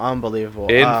 Unbelievable.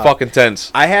 Fucking tense.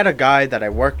 I had a guy that I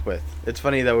worked with. It's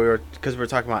funny that because we were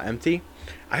talking about empty.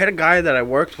 I had a guy that I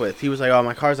worked with. He was like, "Oh,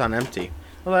 my car's on empty."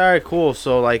 I was like, "All right, cool."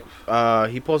 So like,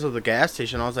 he pulls up the gas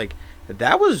station. I was like,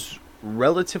 "That was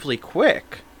relatively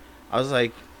quick." I was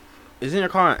like, "Isn't your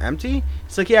car on empty?"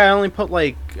 He's like, "Yeah, I only put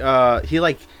like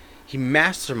he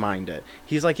masterminded it.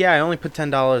 He's like, yeah, I only put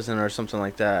 $10 in or something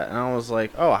like that." And I was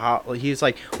like, "Oh, how?" He's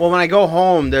like, "Well, when I go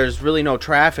home, there's really no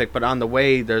traffic, but on the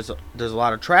way, there's a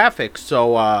lot of traffic.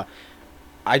 So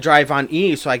I drive on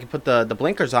E, so I can put the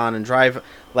blinkers on and drive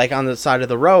like on the side of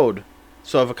the road.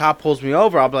 So if a cop pulls me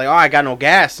over, I'll be like, oh, I got no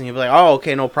gas,' and he'll be like, oh,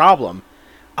 okay, no problem."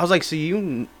 I was like, "So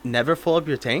you never fill up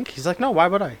your tank?" He's like, "No, why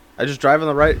would I? I just drive on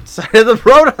the right side of the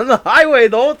road on the highway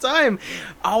the whole time."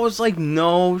 I was like,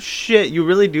 "No shit, you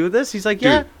really do this?" He's like,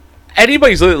 "Yeah." Dude,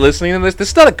 anybody's listening to this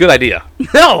is not a good idea.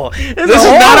 No, this is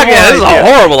a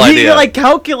horrible idea. He like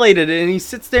calculated it, and he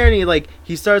sits there and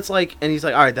he starts like, and he's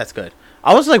like, "All right, that's good."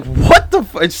 I was like, "What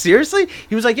the seriously?"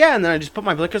 He was like, "Yeah," and then I just put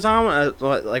my blinkers on,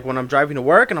 like when I'm driving to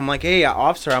work, and I'm like, "Hey,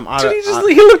 officer, I'm out." He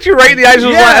looked you right in the eyes.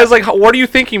 I was like, "What are you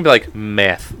thinking?" Be like,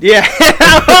 "Math." Yeah,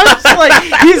 I was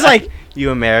like, he's like,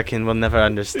 "You American will never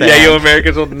understand." Yeah, you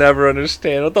Americans will never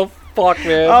understand. What the fuck,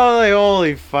 man? I was like,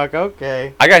 "Holy fuck,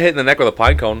 okay." I got hit in the neck with a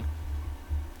pine cone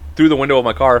through the window of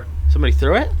my car. Somebody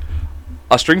threw it?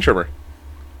 A string trimmer.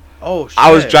 Oh shit!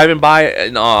 I was driving by,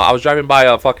 and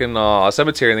a fucking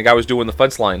cemetery, and the guy was doing the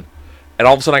fence line, and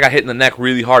all of a sudden I got hit in the neck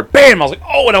really hard. Bam! I was like,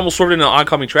 "Oh!" And I almost swerved into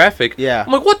oncoming traffic. Yeah.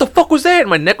 I'm like, "What the fuck was that?" And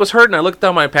my neck was hurting. I looked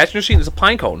down my passenger seat, and there's a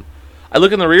pine cone. I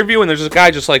look in the rear view, and there's this guy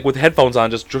just like with headphones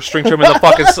on, just string trimming the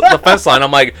fucking the fence line.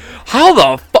 I'm like, "How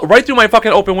the fuck?" Right through my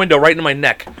fucking open window, right into my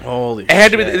neck. Holy! It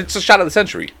had to be. It's a shot of the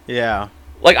century. Yeah.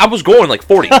 Like, I was going like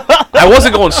 40. I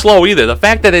wasn't going slow either. The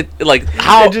fact that it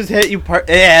just hit you, it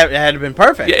had to have been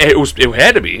perfect. Yeah, it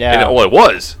had to be. Yeah. And it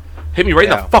was. Hit me right in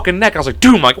the fucking neck. I was like,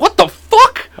 dude, I'm like, what the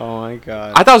fuck? Oh my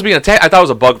god. I thought I was being attacked. I thought it was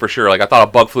a bug for sure. Like, I thought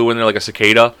a bug flew in there like a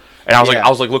cicada. And I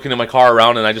was like looking at my car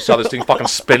around, and I just saw this thing fucking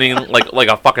spinning like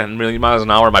a fucking million miles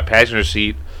an hour in my passenger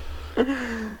seat.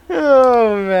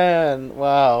 Oh man.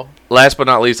 Wow. Last but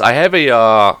not least, I had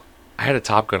a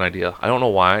Top Gun idea. I don't know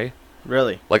why.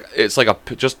 Really? Like, it's like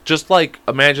just like,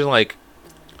 imagine, like,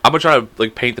 I'm gonna try to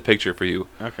like paint the picture for you.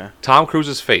 Okay. Tom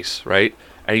Cruise's face, right?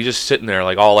 And he's just sitting there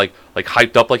like all like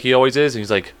hyped up like he always is, and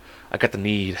he's like, "I got the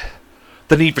need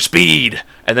for speed."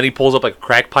 And then he pulls up like a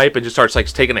crack pipe and just starts like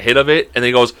taking a hit of it, and then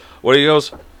he goes, what is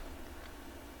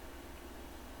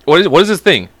this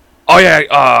thing? Oh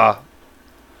yeah,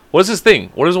 what is this thing?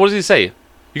 What does he say?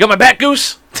 "You got my back,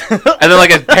 goose?" And then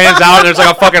like it pans out, and there's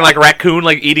like a fucking like raccoon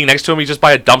like eating next to him. He's just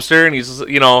by a dumpster, and he's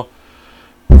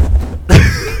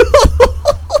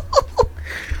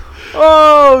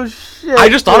Oh shit! I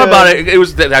just thought about it. It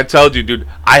was I told you, dude.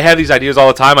 I have these ideas all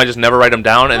the time. I just never write them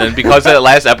down. And then because of that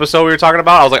last episode we were talking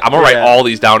about, I was like, I'm gonna write all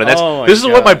these down. And this is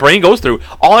what my brain goes through.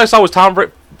 All I saw was Tom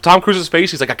Cruise's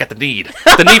face. He's like, "I got the need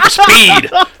for speed."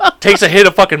 Takes a hit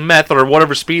of fucking meth or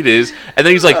whatever speed is, and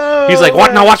then he's like,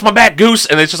 "What? Now watch my back, goose."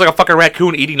 And it's just like a fucking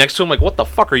raccoon eating next to him. Like, what the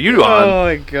fuck are you on? Oh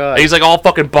my god! And he's like all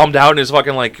fucking bummed out in his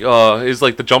fucking like his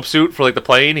like the jumpsuit for like the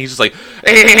plane. He's just like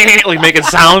making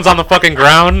sounds on the fucking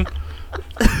ground.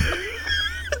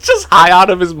 Just high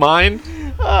out of his mind.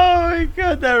 Oh my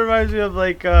god, that reminds me of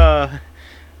like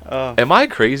Am I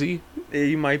crazy?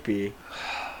 You might be.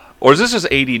 Or is this just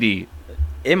ADD?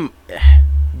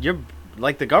 You're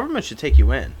like, the government should take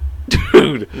you in.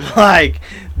 Dude. Like,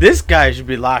 this guy should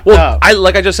be locked up.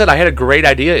 Like I just said, I had a great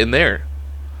idea in there.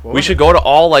 What? We should go to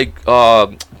all like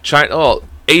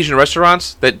Asian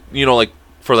restaurants that, like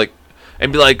for like,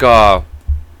 and be like what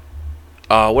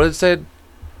did it say?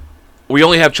 "We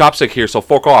only have chopstick here, so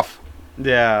fork off."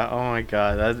 Yeah. Oh my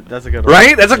god, that's a good one.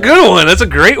 Right? That's a good one. That's a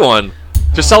great one.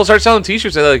 Just start selling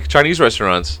T-shirts at like Chinese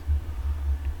restaurants.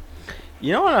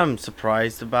 You know what I'm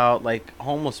surprised about? Like,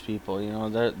 homeless people.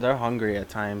 They're hungry at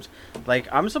times. Like,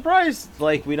 I'm surprised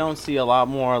like we don't see a lot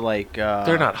more like.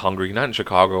 They're not hungry. Not in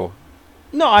Chicago.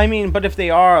 No, I mean, but if they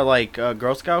are like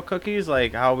Girl Scout cookies,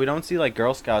 like how we don't see like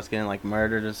Girl Scouts getting like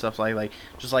murdered and stuff like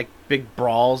just like big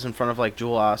brawls in front of like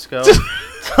Jewel Osco.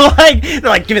 Like, they're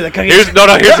like, "Give me the cookies." Here's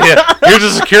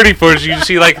the security footage. You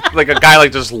see like a guy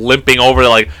like just limping over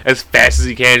like as fast as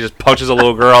he can, just punches a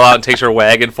little girl out and takes her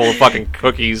wagon full of fucking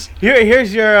cookies.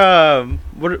 Here's your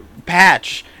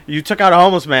patch. You took out a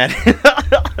homeless man.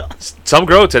 Some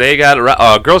girl today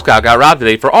Girl Scout got robbed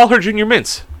today for all her junior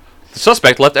mints. The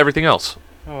suspect left everything else.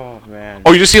 Oh man!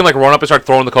 Oh, you just see him like run up and start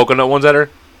throwing the coconut ones at her.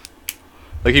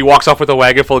 Like, he walks off with a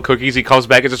wagon full of cookies, he comes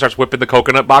back and just starts whipping the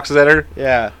coconut boxes at her.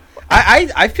 Yeah.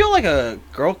 I feel like a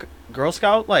Girl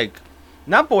Scout, like,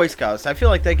 not Boy Scouts, I feel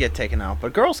like they get taken out,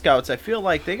 but Girl Scouts, I feel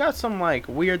like they got some, like,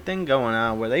 weird thing going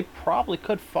on where they probably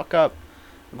could fuck up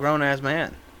a grown-ass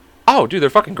man. Oh, dude, they're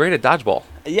fucking great at dodgeball.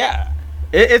 Yeah.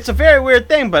 It's a very weird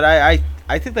thing, but I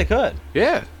think they could.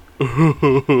 Yeah.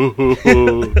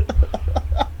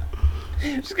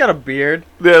 She's got a beard.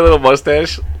 Yeah, a little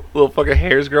mustache. Little fucking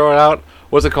hairs growing out.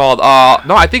 What's it called?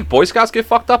 No, I think Boy Scouts get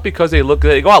fucked up because they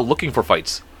go out looking for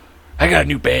fights. I got a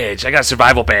new badge. I got a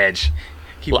survival badge.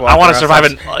 I want to survive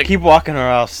and keep walking or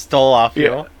I'll stole off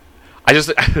you. I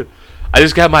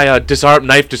just got my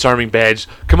knife disarming badge.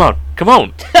 Come on,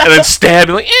 and then stab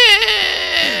and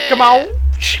come on.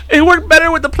 It worked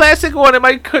better with the plastic one, and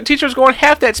my teacher was going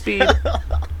half that speed.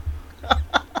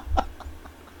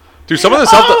 Dude, some of the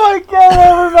stuff. Oh my god,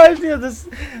 that reminds me of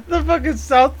the fucking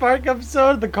South Park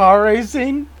episode, the car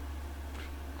racing.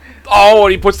 Oh,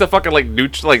 and he puts the fucking they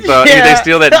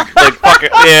steal that fucking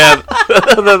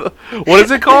what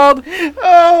is it called?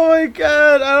 Oh my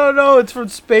god, I don't know. It's from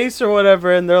space or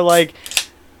whatever, and they're like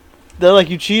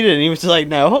you cheated, and he was just like,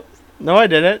 no, I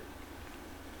didn't.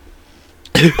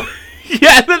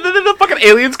 Yeah, then the fucking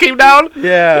aliens came down.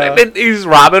 Yeah, and he's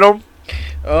robbing them.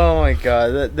 Oh my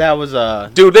god, that was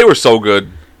dude, they were so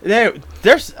good. They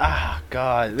were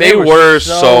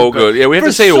so good. Yeah, we have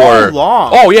to say so were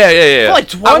long. Oh yeah. For like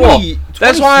 20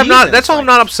 that's why I'm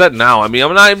not upset now. I mean,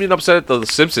 I'm not even upset at the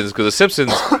Simpsons because the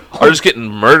Simpsons are just getting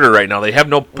murdered right now. They have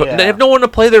no one to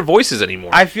play their voices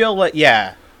anymore. I feel like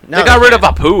they got rid of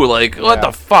Apu. Like, what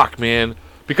the fuck, man?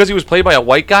 Because he was played by a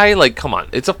white guy. Like, come on,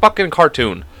 it's a fucking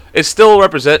cartoon. It's still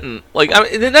representing, like, I mean,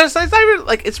 it's not even,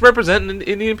 like, it's representing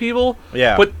Indian people.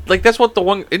 Yeah. But, like, that's what the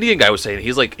one Indian guy was saying.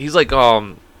 He's like,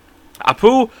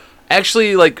 Apu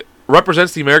actually, like,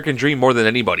 represents the American dream more than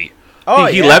anybody. Oh,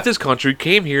 he left his country,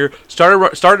 came here,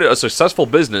 started a successful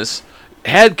business,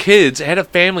 had kids, had a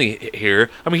family here.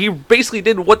 I mean, he basically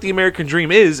did what the American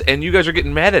dream is, and you guys are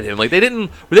getting mad at him. Like, they didn't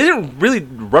really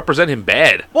represent him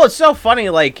bad. Well, it's so funny,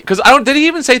 like, because did he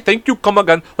even say thank you, come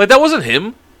again? Like, that wasn't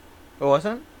him. It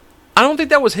wasn't? I don't think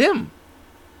that was him.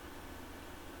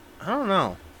 I don't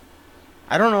know.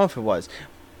 I don't know if it was.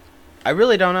 I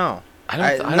really don't know.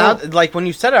 I don't. Like, when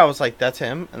you said it, I was like, that's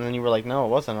him. And then you were like, no, it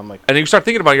wasn't. I'm like... And then you start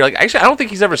thinking about it, you're like, actually, I don't think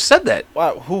he's ever said that.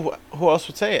 Wow, who else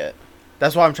would say it?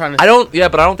 That's why I'm trying to...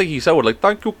 but I don't think he said it. Like,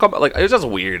 thank you, come... Like, it's just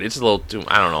weird. It's a little too...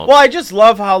 I don't know. Well, I just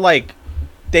love how, like,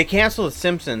 they cancel The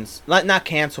Simpsons. Not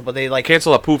cancel, but they, like...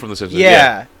 Cancel Apu from The Simpsons.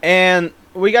 Yeah. And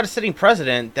we got a sitting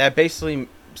president that basically...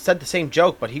 said the same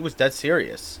joke, but he was dead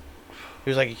serious. He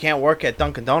was like, you can't work at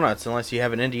Dunkin' Donuts unless you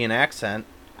have an Indian accent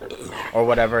or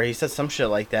whatever. He said some shit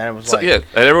like that. It was and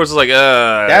everyone's like,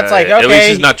 that's like, okay, at least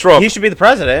he's not Trump. He should be the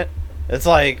president. It's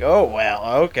like, oh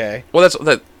well, okay. Well,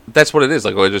 that's what it is.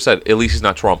 Like what I just said, at least he's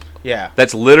not Trump. Yeah.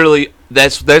 That's literally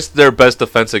that's their best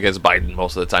defense against Biden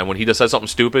most of the time. When he just says something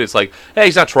stupid, it's like, hey,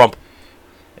 he's not Trump.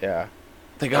 Yeah.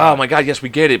 Like, oh my god, yes, we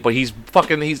get it, but he's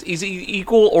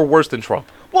equal or worse than Trump.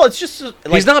 Well, it's just like,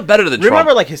 he's not better than Trump.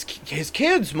 Remember, like his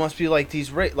kids must be like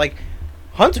these like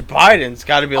Hunter Biden's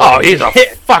got to be like, oh, he's a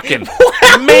fucking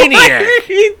maniac.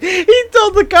 He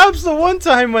told the cops the one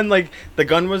time when like the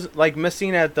gun was like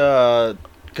missing at the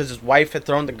because his wife had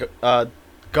thrown the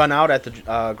gun out at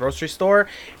the grocery store,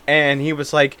 and he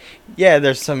was like, yeah,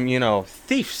 there's some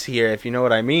thieves here, if you know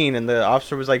what I mean. And the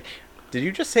officer was like, did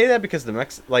you just say that because the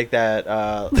Mexican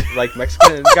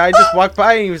guy just walked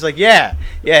by, and he was like, yeah,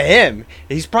 him.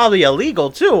 He's probably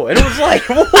illegal too. And it was like,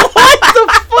 what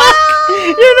the fuck?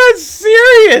 You're not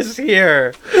serious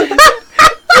here.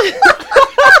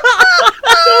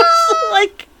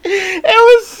 It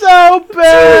was so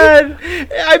bad.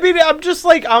 I mean, I'm just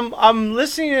like, I'm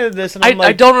listening to this, and I'm like,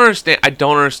 I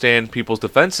don't understand people's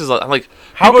defenses. I'm like,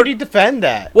 how could you defend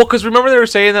that? Well, because remember they were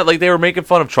saying that like they were making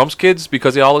fun of Trump's kids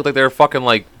because they all looked like they were fucking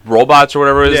like robots or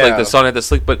whatever it is. Yeah. Like the son had to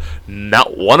sleep, but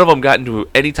not one of them got into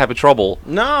any type of trouble.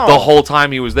 No, the whole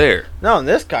time he was there. No, and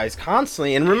this guy's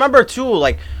constantly. And remember too,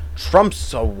 like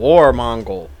Trump's a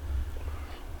warmonger.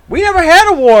 We never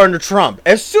had a war under Trump.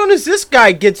 As soon as this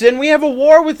guy gets in, we have a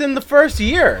war within the first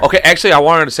year. Okay, actually, I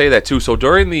wanted to say that too. So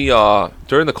during the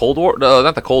Cold War,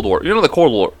 not the Cold War, the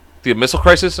Cold War, the missile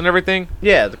crisis and everything.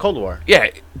 Yeah, the Cold War.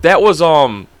 Yeah, that was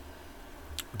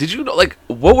Did you know like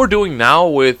what we're doing now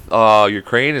with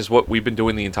Ukraine is what we've been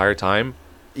doing the entire time?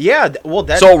 Yeah, well,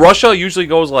 so Russia usually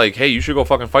goes like, "Hey, you should go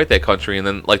fucking fight that country," and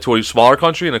then like to a smaller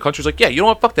country, and the country's like, "Yeah, you know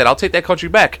what? Fuck that. I'll take that country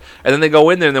back." And then they go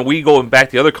in there, and then we go and back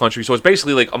the other country. So it's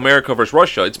basically like America versus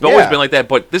Russia. It's always been like that,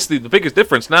 but the biggest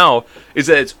difference now is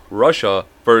that it's Russia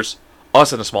versus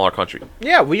Us in a smaller country.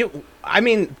 Yeah, I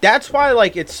mean, that's why,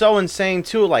 like, it's so insane,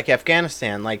 too, like,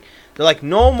 Afghanistan. Like, they're like,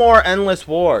 no more endless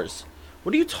wars.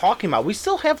 What are you talking about? We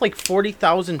still have, like,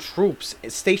 40,000 troops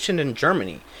stationed in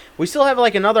Germany. We still have,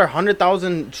 like, another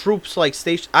 100,000 troops, like,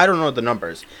 stationed. I don't know the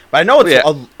numbers. But I know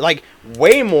it's, like,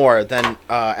 way more than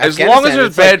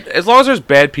Afghanistan. As long as there's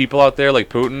bad people out there, like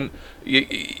Putin,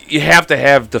 you have to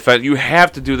have defense. You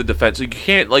have to do the defense. You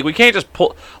can't, like, we can't just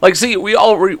pull. Like, see,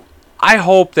 I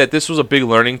hope that this was a big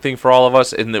learning thing for all of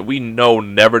us, and that we know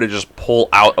never to just pull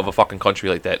out of a fucking country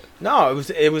like that. No,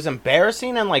 it was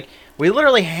embarrassing, and like we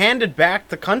literally handed back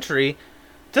the country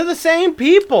to the same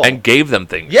people and gave them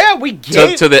things. Yeah, we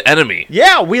gave to the enemy.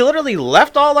 Yeah, we literally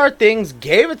left all our things,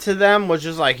 gave it to them, was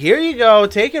just like, here you go,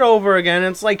 take it over again.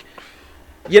 It's like,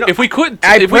 you know, if we could,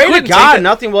 I pray to God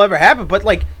nothing will ever happen. But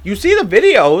like, you see the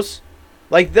videos.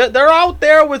 Like, they're out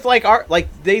there with, like,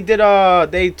 they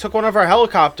took one of our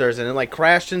helicopters and it, like,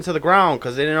 crashed into the ground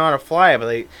because they didn't know how to fly it.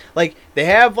 But, they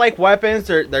have, like, weapons.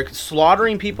 They're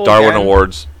slaughtering people Darwin again.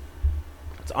 Awards.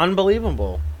 It's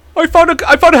unbelievable. I found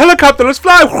a helicopter. Let's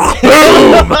fly.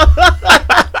 Boom!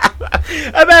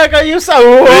 America, you so...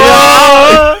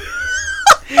 Whoa!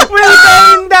 We're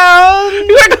going down.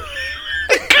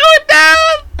 Going down.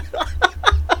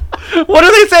 What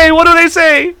do they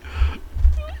say?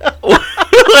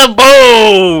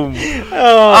 Boom!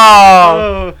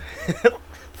 Oh.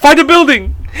 Find a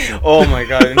building. Oh my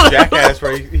God! In Jackass,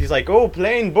 where he's like, "Oh,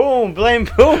 plane, boom, plane,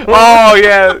 boom." Oh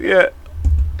yeah.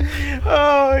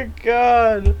 Oh my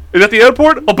God! Is that the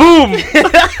airport? Oh, boom!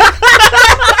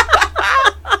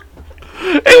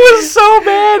 It was so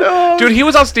bad, dude. He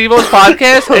was on Steve-O's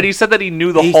podcast and he said that he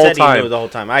knew the whole time. He knew the whole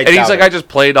time. And he's like, I just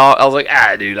played off. I was like,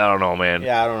 dude, I don't know, man.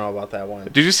 Yeah, I don't know about that one.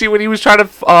 Did you see when he was trying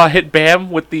to hit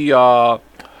Bam with the?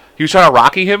 He was trying to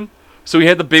Rocky him. So he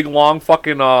had the big long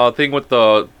fucking thing with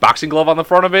the boxing glove on the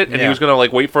front of it, and he was gonna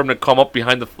like wait for him to come up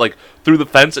behind through the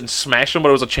fence and smash him, but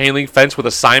it was a chain link fence with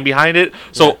a sign behind it.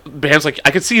 So Bam's like,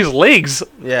 I could see his legs.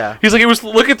 Yeah. He's like, he was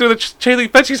looking through the chain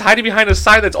link fence. He's hiding behind a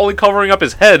sign that's only covering up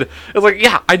his head. It's like,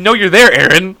 yeah, I know you're there,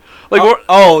 Aaron. Like,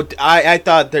 I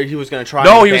thought that he was gonna try.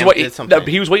 No, he was waiting.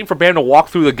 He was waiting for Bam to walk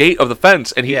through the gate of the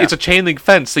fence, and it's a chain link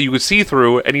fence that you could see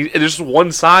through, and there's just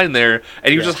one sign there,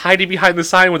 and he was just hiding behind the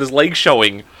sign with his legs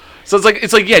showing. So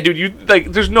it's like, yeah, dude, you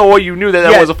like, there's no way you knew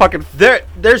that was a fucking.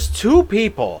 There's two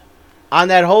people on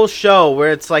that whole show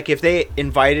where it's like, if they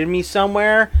invited me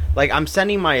somewhere, like, I'm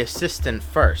sending my assistant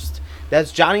first.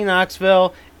 That's Johnny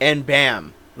Knoxville and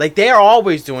Bam. Like, they are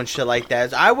always doing shit like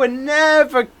that. I would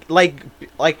never like,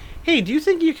 hey, do you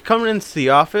think you could come into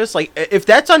the office? Like, if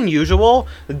that's unusual,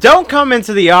 don't come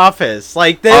into the office.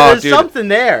 Like, there's something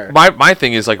there. My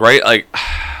thing is, like, right, like,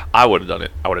 I would have done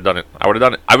it.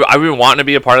 I've been wanting to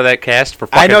be a part of that cast for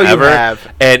fucking ever. I know you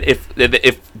have. And if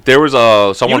there was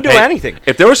someone, you would do anything.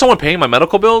 If there was someone paying my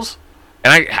medical bills,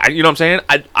 and I you know what I'm saying,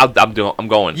 I'm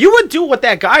going. You would do what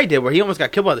that guy did, where he almost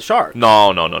got killed by the shark.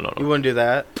 No. You wouldn't do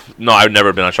that. No, I've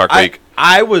never been on Shark Week.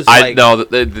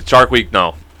 The Shark Week.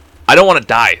 No, I don't want to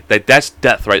die. That's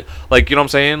death, right? Like, you know what I'm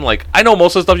saying? Like, I know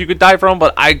most of the stuff you could die from,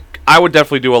 but I would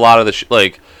definitely do a lot of the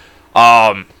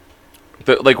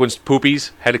like when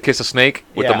Poopies had to kiss a snake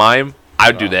with the mime.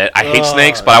 I'd do that. I hate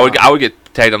snakes, but I would get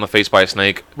tagged on the face by a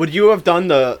snake. Would you have done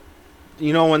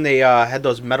when they had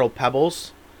those metal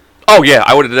pebbles? Oh yeah,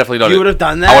 I would have definitely done it. You would have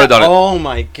done that? I would have done it. Oh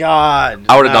my God.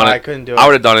 I would have done it. I couldn't do it. I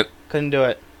would have done it. Couldn't do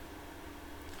it.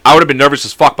 I would have been nervous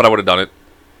as fuck, but I would have done it.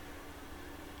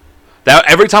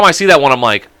 Every time I see that one, I'm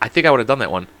like, I think I would have done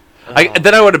that one.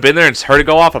 Then I would have been there and heard it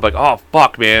go off. I'm like, oh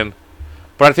fuck, man.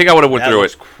 But I think I would have went through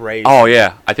it. Crazy. Oh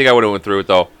yeah, I think I would have went through it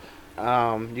though.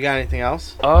 You got anything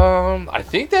else? I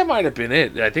think that might have been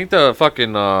it. I think the fucking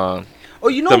you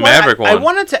know the Maverick one. I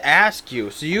wanted to ask you.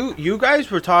 So you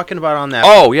guys were talking about on that.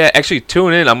 Oh yeah, actually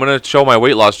tune in. I'm gonna show my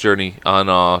weight loss journey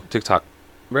on TikTok.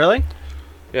 Really?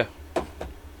 Yeah.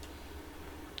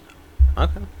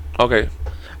 Okay.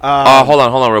 Hold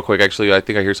on real quick. Actually, I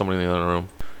think I hear somebody in the other room.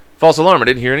 False alarm. I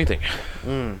didn't hear anything.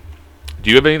 Do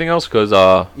you have anything else? Cause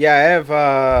yeah,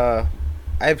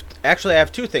 I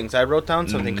have two things. I wrote down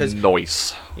something because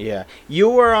noise. Yeah, you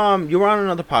were on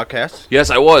another podcast.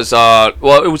 Yes, I was.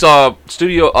 Well, it was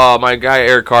studio. My guy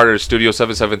Eric Carter's Studio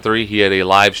 773. He had a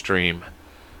live stream,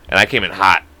 and I came in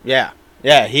hot. Yeah.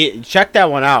 He check that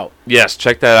one out. Yes,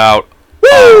 check that out.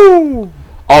 Woo!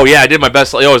 Oh yeah, I did my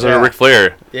best. It was Ric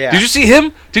Flair. Yeah. Did you see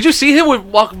him?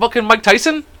 With fucking Mike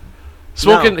Tyson?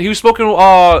 Smoking. No. He was smoking.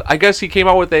 I guess he came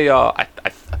out with a.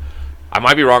 I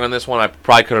might be wrong on this one. I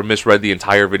probably could have misread the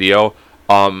entire video.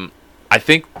 I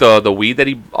think the weed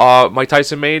that Mike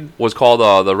Tyson made was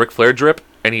called the Ric Flair drip.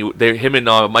 and him and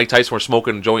Mike Tyson were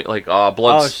smoking a joint like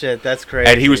blunts. Oh shit, that's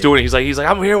crazy. And he was doing it. He's like,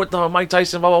 I'm here with Mike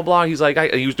Tyson, blah blah blah. He's like,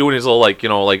 he was doing his little like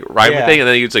rhyming thing, and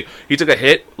then he took a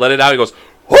hit, let it out. He goes,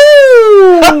 whoo!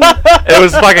 It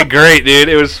was fucking great, dude.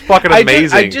 It was fucking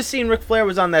amazing. I just seen Ric Flair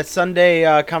was on that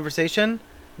Sunday conversation,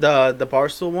 the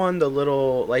Barstool one, the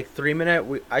little like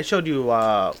 3-minute. I showed you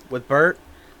with Bert.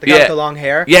 The guy with the long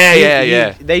hair.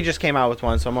 Yeah. They just came out with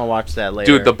one, so I'm gonna watch that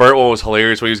later. Dude, the Burt one was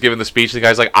hilarious when he was giving the speech. The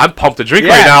guy's like, I'm pumped to drink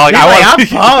right now. I'm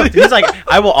pumped. He's like,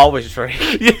 I will always drink.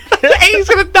 Yeah. He's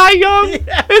gonna die young.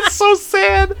 Yeah. It's so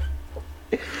sad.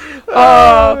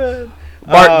 Bart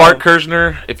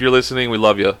Kirshner, if you're listening, we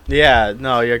love you. Yeah,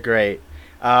 no, you're great.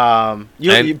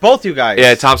 Both you guys.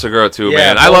 Yeah, Tom Segura too,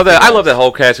 man. I love that. I love that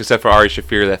whole cast except for Ari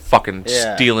Shaffir, that fucking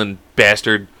stealing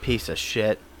bastard, piece of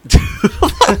shit. Dude,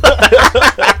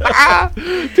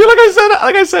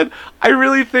 like I said, I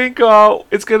really think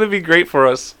it's gonna be great for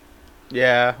us.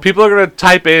 Yeah, people are gonna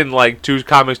type in like 2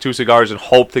 comics, 2 cigars, and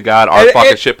hope to God our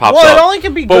fucking shit pops up. Well, it only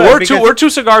can be but good. We're 2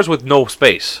 cigars with no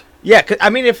space. Yeah, I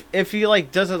mean, if he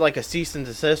like does it like a cease and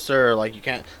desist or like you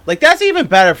can't, like that's even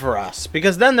better for us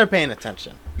because then they're paying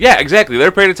attention. Yeah, exactly.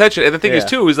 They're paying attention, and the thing is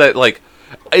too is that like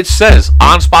it says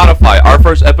on Spotify, our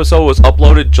first episode was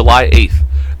uploaded July 8th.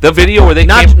 The video where they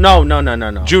no.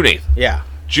 June 8th. Yeah.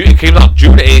 It came out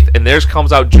June 8th, and theirs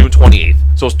comes out June 28th.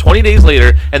 So it's 20 days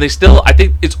later, and they still, I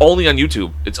think it's only on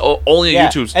YouTube. It's only on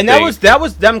YouTube. And that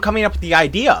was them coming up with the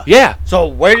idea. Yeah. So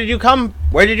where did you come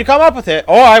up with it?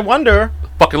 Oh, I wonder.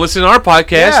 Fucking listen to our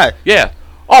podcast. Yeah.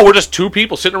 Oh, we're just 2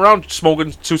 people sitting around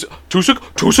smoking two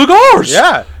cigars.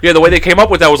 Yeah. Yeah, the way they came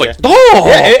up with that was like, oh.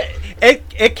 Yeah,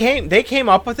 they came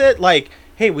up with it like,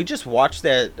 hey, we just watched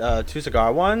that 2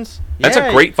 cigar ones. That's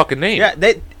a great fucking name.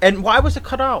 Yeah, and why was it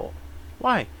cut out?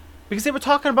 Why? Because they were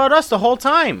talking about us the whole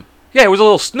time. Yeah, it was a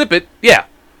little snippet. Yeah.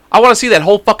 I want to see that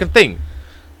whole fucking thing.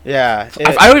 Yeah.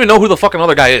 I don't even know who the fucking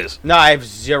other guy is. No, I have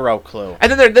zero clue.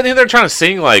 And then they're trying to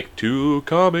sing like 2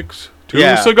 comics,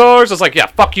 2 cigars. It's like, yeah,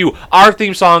 fuck you. Our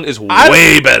theme song is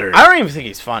way better. I don't even think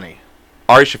he's funny.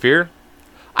 Ari Shaffir?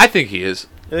 I think he is.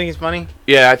 You think he's funny?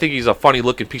 Yeah, I think he's a funny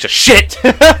looking piece of shit.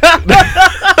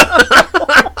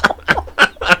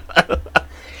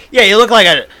 Yeah, you look like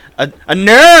a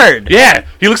nerd. Yeah,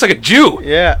 he looks like a Jew.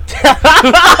 Yeah.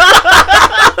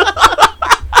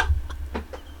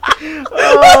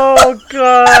 Oh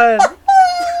God.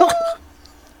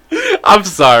 I'm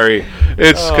sorry.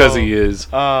 It's because he is.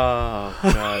 Oh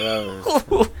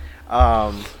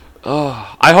God.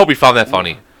 I hope he found that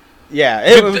funny.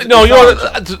 Yeah. You know,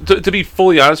 to be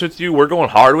fully honest with you, we're going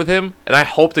hard with him, and I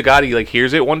hope to God he like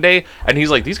hears it one day, and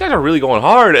he's like, these guys are really going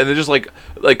hard, and then just like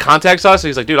contacts us, and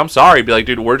he's like, dude, I'm sorry, be like,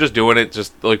 dude, we're just doing it,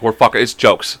 just like we're fucking, it's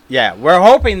jokes. Yeah, we're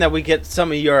hoping that we get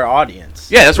some of your audience.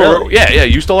 Yeah, that's what we're. Yeah.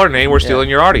 You stole our name, we're stealing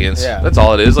your audience. Yeah, that's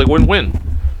all it is. Like win-win.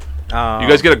 You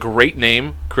guys get a great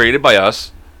name created by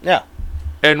us. Yeah,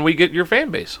 and we get your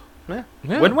fan base. Yeah.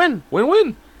 Win-win.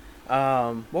 Win-win.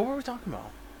 What were we talking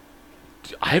about?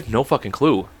 I have no fucking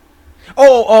clue.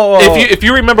 Oh. If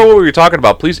you remember what we were talking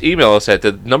about, please email us at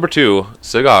the number 2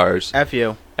 cigars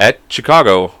FU at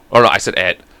Chicago. Or no, I said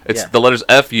at. It's the letters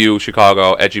FU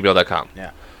Chicago at gmail.com.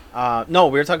 Yeah. No,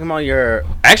 we were talking about your.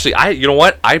 Actually, you know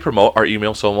what? I promote our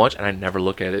email so much, and I never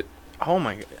look at it. Oh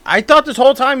my God! I thought this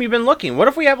whole time you've been looking. What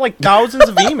if we have like thousands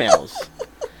of emails?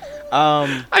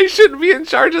 I shouldn't be in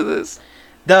charge of this.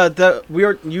 You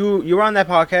were on that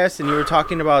podcast and you were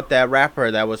talking about that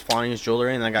rapper that was flaunting his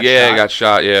jewelry and then got shot. Yeah, got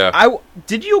shot. Yeah.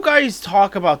 Did you guys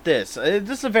talk about this? This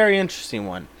is a very interesting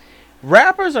one.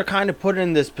 Rappers are kind of put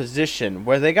in this position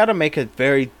where they got to make a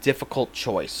very difficult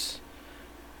choice,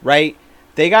 right?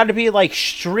 They got to be like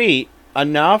street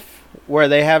enough where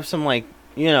they have some like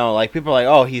like people are like,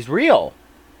 oh, he's real.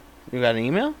 You got an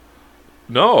email?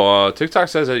 No, TikTok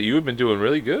says that you've been doing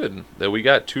really good. That we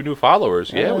got 2 new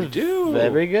followers. Yeah, we do.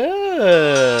 Very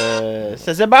good.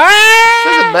 Says it bye.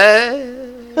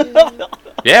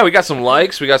 Yeah, we got some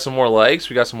likes. We got some more likes.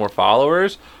 We got some more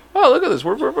followers. Oh, look at this.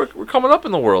 We're coming up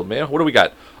in the world, man. What do we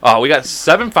got? We got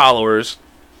 7 followers,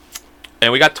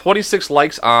 and we got 26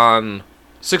 likes on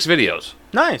 6 videos.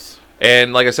 Nice.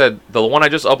 And like I said, the one I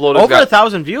just uploaded over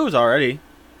 1,000 views already.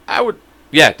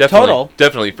 Yeah, definitely. Total.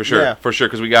 Definitely, for sure. Yeah. For sure,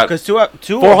 because we got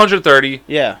 430.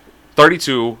 Yeah.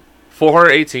 32,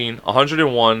 418,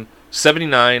 101,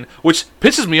 79, which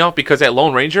pisses me off because at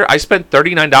Lone Ranger, I spent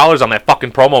 $39 on that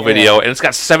fucking promo video, and it's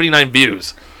got 79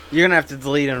 views. You're going to have to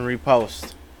delete and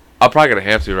repost. I'm probably going to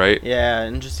have to, right? Yeah,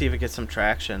 and just see if it gets some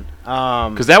traction.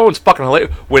 Because that one's fucking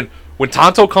hilarious. When when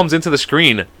Tonto comes into the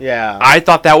screen, yeah, I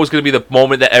thought that was going to be the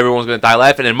moment that everyone's going to die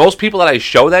laughing. And most people that I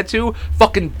show that to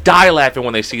fucking die laughing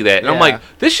when they see that. And I'm like,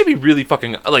 this should be really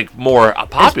fucking like more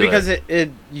popular. It's because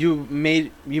you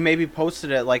maybe posted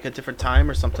it like a different time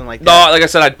or something like that. No, like I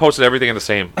said, I posted everything in the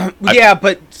same. Yeah,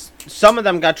 but some of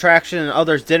them got traction and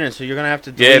others didn't, so you're gonna have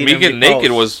to delete. Yeah, me getting naked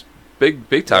was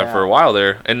big time for a while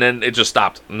there, and then it just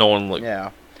stopped. No one like. Yeah,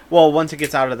 well, once it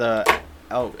gets out of the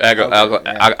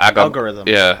algorithm.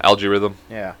 Yeah, algorithm.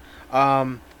 Yeah,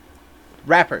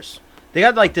 rappers, they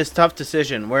got like this tough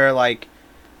decision where like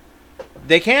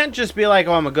they can't just be like,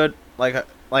 oh, I'm a good like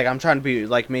I'm trying to be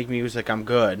like make music, I'm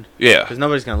good. Yeah, because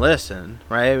nobody's gonna listen,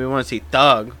 right? We want to see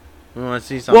Thug. We want to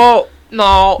see something. Well.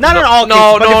 No, not in all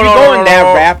cases, but if you go in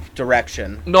that rap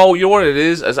direction. No, you know what it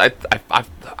is? As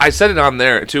I said it on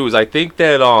there too. Is I think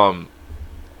that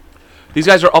these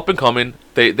guys are up and coming.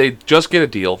 They just get a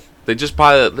deal. They just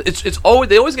probably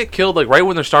they always get killed like right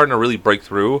when they're starting to really break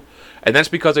through, and that's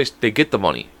because they get the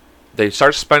money. They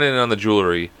start spending it on the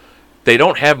jewelry. They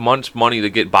don't have much money to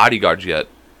get bodyguards yet.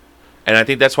 And I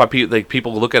think that's why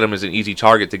people look at them as an easy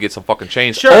target to get some fucking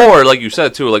change. Sure. Or like you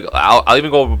said too, like I'll even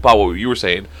go about what you were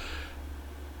saying.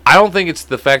 I don't think it's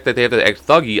the fact that they have to act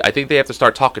thuggy. I think they have to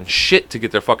start talking shit to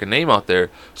get their fucking name out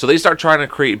there. So they start trying to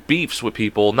create beefs with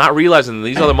people, not realizing that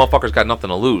these other motherfuckers got nothing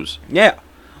to lose. Yeah.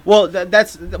 Well,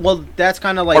 that's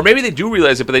kind of like... Or maybe they do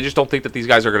realize it, but they just don't think that these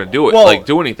guys are going to do it,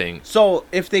 do anything. So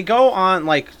if they go on,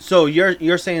 like... So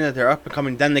you're saying that they're up and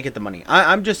coming, then they get the money.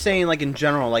 I'm just saying, like, in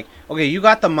general, like, okay, you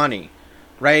got the money,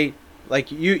 right? Like,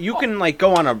 you can, like,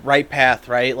 go on a right path,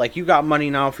 right? Like, you got money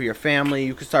now for your family.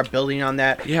 You can start building on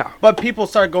that. Yeah. But people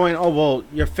start going, oh, well,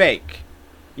 you're fake.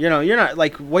 You know, you're not,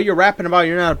 like, what you're rapping about,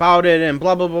 you're not about it, and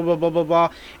blah, blah, blah, blah, blah, blah, blah.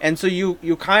 And so you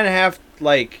kind of have,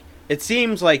 like, it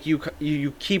seems like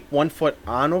you keep one foot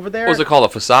on over there. What's it called, a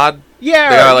facade? Yeah,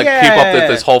 they gotta, like, keep up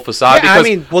this whole facade. Yeah, because I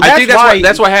mean, well,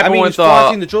 that's what happened with... he's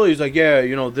flaunting the jewelry. He's like, yeah,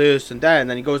 you know, this and that. And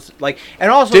then he goes, like, and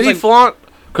also... Did he flaunt?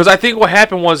 Because I think what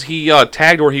happened was he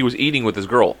tagged where he was eating with his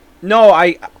girl. No,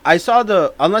 I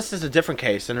saw unless it's a different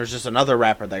case and there's just another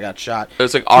rapper that got shot.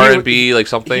 It's like R&B, like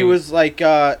something. He was like,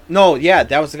 no, yeah,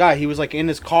 that was the guy. He was like in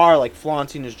his car, like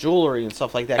flaunting his jewelry and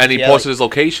stuff like that. And he posted his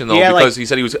location though because he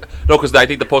said he was because I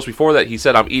think the post before that he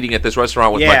said I'm eating at this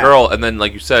restaurant with my girl, and then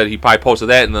like you said he probably posted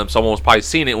that, and then someone was probably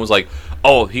seeing it and was like,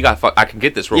 oh, I can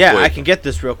get this real quick. Yeah, I can get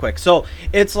this real quick. So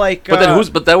it's like, but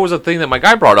then but that was a thing that my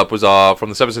guy brought up was from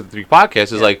the 773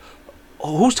 podcast is like,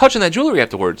 who's touching that jewelry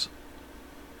afterwards?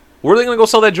 Where are they going to go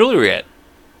sell that jewelry at?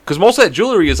 Because most of that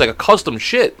jewelry is like a custom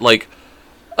shit. Like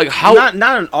how?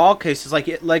 Not in all cases.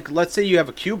 Like let's say you have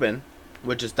a Cuban,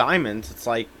 which is diamonds. It's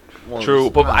like true,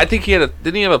 but I think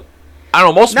didn't he have a? I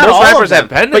don't know. Most rappers have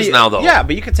pendants now though. Yeah,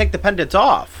 but you can take the pendants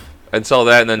off and sell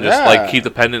that, and then just like keep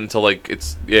the pendant until like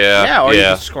it's or you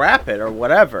can scrap it or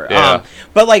whatever. Yeah.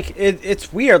 But like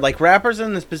it's weird. Like rappers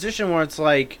in this position where it's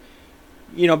like,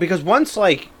 you know, because once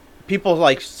like people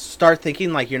like start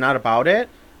thinking like you're not about it.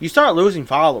 You start losing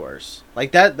followers.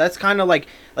 Like that's kind of like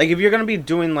if you're going to be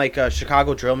doing like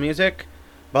Chicago drill music,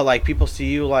 but like people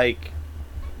see you like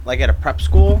at a prep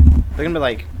school, they're going to be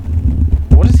like,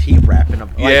 what is he rapping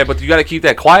about? Yeah, but you got to keep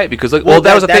that quiet because that was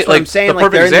the thing. Like the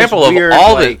perfect example of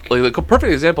all this, like the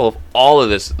perfect example of all of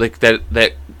this, like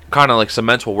that kind of like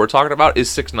cements what we're talking about is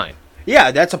 6ix9ine. Yeah,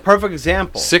 that's a perfect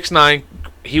example. 6ix9ine,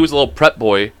 he was a little prep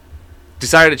boy,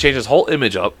 decided to change his whole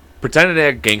image up. Pretended to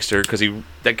act gangster because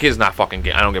that kid's not fucking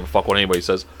gay. I don't give a fuck what anybody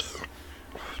says.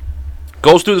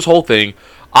 Goes through this whole thing.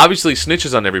 Obviously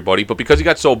snitches on everybody, but because he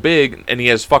got so big and he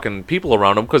has fucking people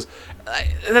around him, because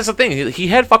that's the thing. He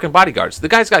had fucking bodyguards. The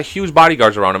guy's got huge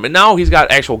bodyguards around him, and now he's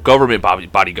got actual government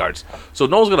bodyguards. So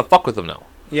no one's gonna fuck with him now.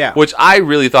 Yeah. Which I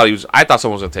really thought I thought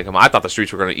someone was gonna take him. I thought the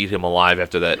streets were gonna eat him alive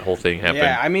after that whole thing happened.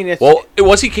 Yeah, I mean,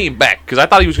 he came back because I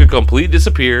thought he was gonna completely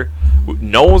disappear.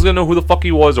 No one's gonna know who the fuck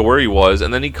he was or where he was,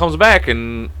 and then he comes back,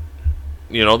 and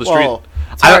you know the street.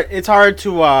 It's hard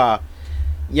to,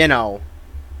 you know,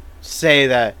 say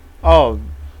that. Oh,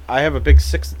 I have a big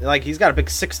he's got a big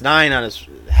 6ix9ine on his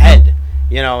head.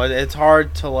 You know, it's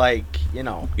hard to like, you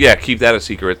know. Yeah, keep that a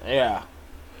secret. Yeah.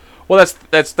 Well,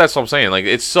 that's what I'm saying. Like,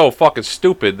 it's so fucking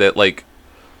stupid that like.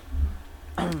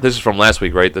 This is from last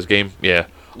week, right? This game, yeah.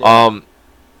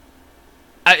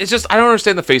 It's just I don't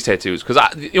understand the face tattoos because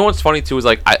you know what's funny too is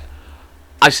like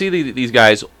I see these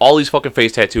guys all these fucking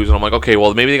face tattoos and I'm like, okay,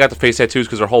 well maybe they got the face tattoos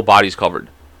because their whole body's covered,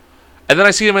 and then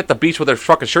I see them at the beach with their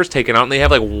fucking shirts taken out and they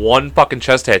have like one fucking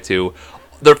chest tattoo.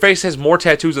 Their face has more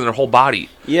tattoos than their whole body.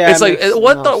 Yeah, it's like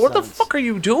what the fuck are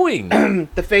you doing?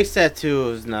 The face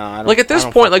tattoos, no. I don't, like at this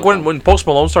point, like when Post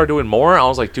Malone started doing more, I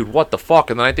was like, dude, what the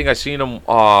fuck? And then I think I seen him.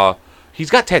 he's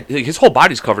got his whole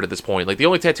body's covered at this point. Like the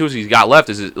only tattoos he's got left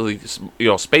is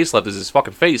space left is his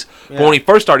fucking face. Yeah. But when he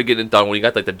first started getting it done, when he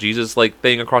got like the Jesus like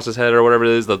thing across his head or whatever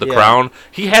it is, the crown,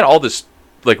 he had all this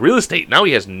like real estate. Now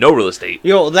he has no real estate.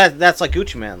 That's like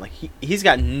Gucci Mane. Like he's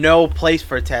got no place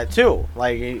for a tattoo.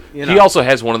 Like he also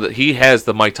has he has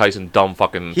the Mike Tyson dumb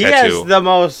fucking tattoo. He has the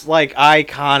most like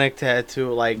iconic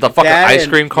tattoo. Like the fucking ice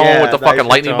cream cone with the fucking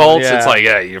lightning bolts. Yeah. It's like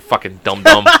you're fucking dumb.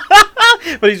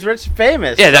 But he's rich and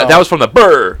famous. Yeah, that was from the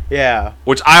Burr. Yeah.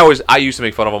 Which I used to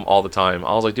make fun of him all the time.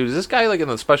 I was like, dude, is this guy like in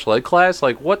the special ed class?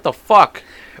 Like, what the fuck?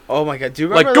 Oh my god, do you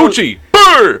remember like Gucci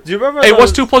Burr? Do you remember? Hey,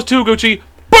 what's 2 + 2, Gucci?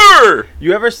 Burr!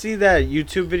 You ever see that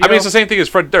YouTube video? I mean, it's the same thing as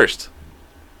Fred Durst.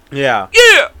 Yeah.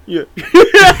 Yeah.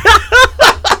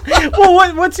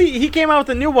 Well, what's he came out with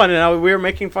a new one, and we were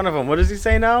making fun of him. What does he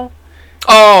say now?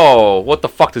 Oh, what the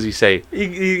fuck does he say?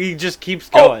 He just keeps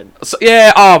going. Oh,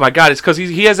 yeah. Oh my god, it's because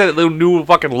he has that little new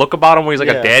fucking look about him where he's like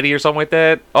a daddy or something like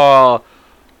that. Oh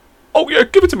yeah,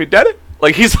 give it to me, daddy.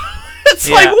 Like he's, it's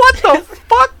like what the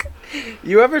fuck.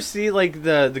 You ever see like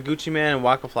the Gucci Mane and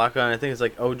Waka Flocka, and I think it's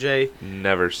like OJ?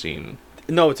 Never seen.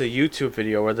 No, it's a YouTube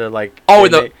video where they're like,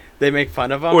 they make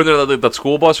fun of him. Or they're the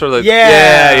school bus or the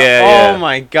yeah. Oh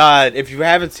my god! If you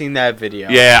haven't seen that video,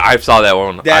 I saw that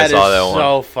one. That is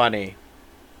so funny,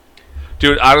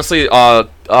 dude. Honestly,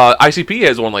 ICP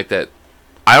has one like that.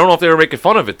 I don't know if they were making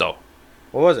fun of it though.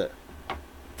 What was it?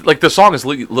 Like the song is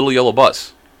 "Little Yellow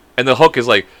Bus," and the hook is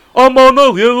like, "I'm on a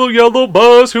little yellow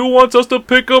bus. Who wants us to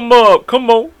pick 'em up? Come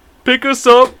on, pick us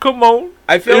up. Come on."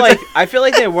 I feel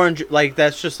like they weren't like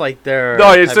that's just like their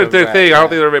it's their thing. I don't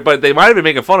think they're, but they might have been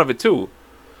making fun of it too.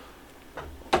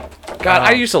 God,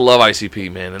 I used to love ICP,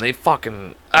 man, and they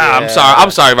fucking. I'm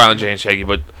sorry, Violent J and Shaggy,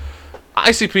 but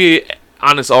ICP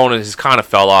on its own has kind of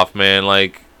fell off, man.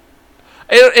 Like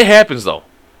it happens though.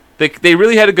 They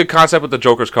really had a good concept with the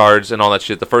Joker's cards and all that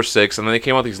shit, the first 6, and then they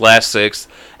came out these last 6.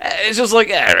 It's just like,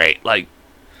 all right, like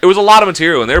it was a lot of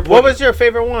material, and they're. What was your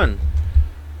favorite one?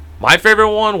 My favorite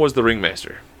one was the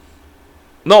Ringmaster.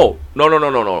 No.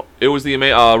 It was the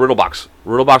Riddle Box.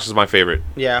 Riddle Box is my favorite.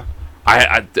 Yeah.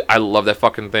 I love that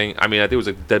fucking thing. I mean, I think it was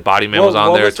like Dead Body Man was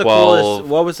on there. 12.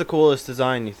 What was the coolest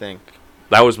design you think?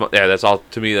 That was that's all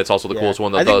to me. That's also the coolest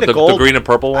one. The green and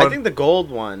purple one. I think the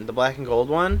gold one, the black and gold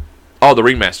one. Oh, the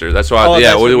Ringmaster. That's why. With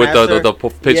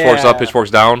the pitchforks up, pitchforks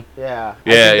down. Yeah.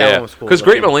 Because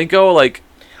Great Malenko, like.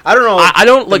 I don't know. I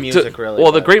don't like music really.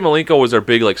 Well, the Great Malenko was their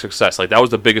big like success. Like that was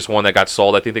the biggest one that got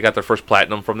sold. I think they got their first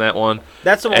platinum from that one.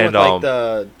 That's the one with like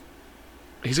the.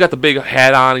 He's got the big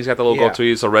hat on. He's got the little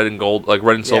goatee. It's a red and gold, like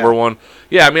red and silver one.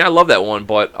 Yeah, I mean, I love that one.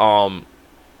 But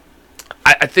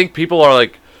I think people are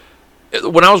like,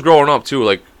 when I was growing up too,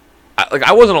 like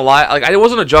I wasn't I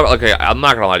wasn't a juggalo. Okay, I'm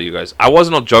not gonna lie to you guys. I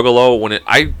wasn't a juggalo when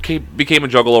I became a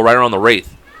juggalo right around the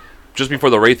Wraith, just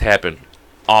before the Wraith happened.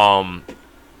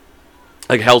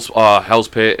 Like Hell's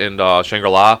Pit and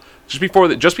Shangri-La. Just before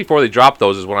they dropped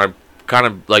those is when I kind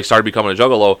of like started becoming a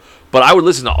juggalo. But I would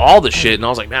listen to all the shit, and I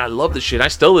was like, man, I love this shit. I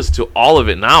still listen to all of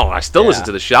it now. I still listen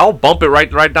to the shit. I'll bump it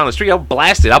right down the street. I'll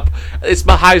blast it up. It's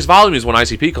my highest volume is when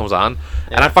ICP comes on,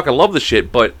 and I fucking love the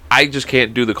shit. But I just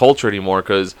can't do the culture anymore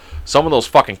because some of those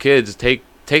fucking kids take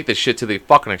this shit to the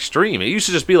fucking extreme. It used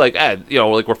to just be like,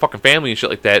 like we're fucking family and shit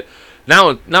like that.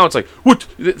 Now it's like, what?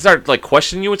 They start like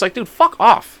questioning you. It's like, dude, fuck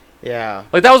off. Yeah.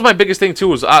 Like, that was my biggest thing, too,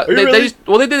 was, they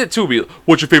did it, too.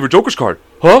 What's your favorite Joker's card?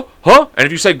 Huh? And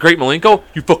if you said Great Malenko,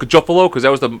 you fucking Juffalo, because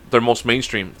that was their most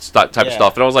mainstream type of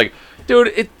stuff. And I was like, dude,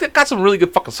 it got some really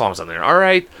good fucking songs on there, all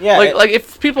right? Yeah. Like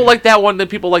if people like that one, then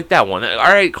people like that one. All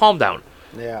right, calm down.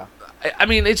 Yeah. I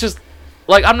mean, it's just,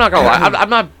 like, I'm not gonna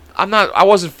lie. I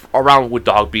wasn't around with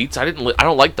Dog Beats. I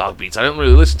don't like Dog Beats. I didn't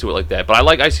really listen to it like that. But I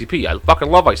like ICP. I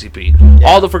fucking love ICP. Yeah.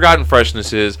 All the Forgotten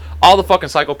Freshnesses, all the fucking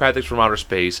Psychopathics from Outer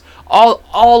Space,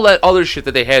 all that other shit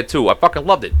that they had too. I fucking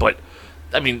loved it. But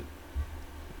I mean,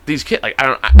 these kids, like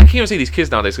I can't even say these kids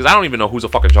nowadays because I don't even know who's a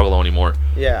fucking juggalo anymore.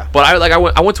 Yeah. But I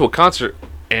went to a concert.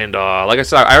 And like I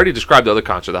said, I already described the other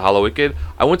concert, the Hollow Wicked.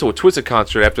 I went to a Twisted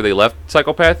concert after they left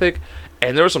Psychopathic,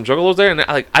 and there were some juggalos there, and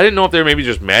I didn't know if they were maybe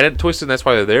just mad at Twisted, and that's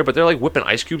why they're there, but they're like whipping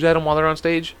ice cubes at them while they're on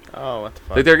stage. Oh, what the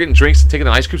fuck? Like they're getting drinks and taking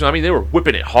the ice cubes. I mean, they were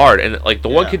whipping it hard, and like the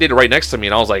one kid did it right next to me,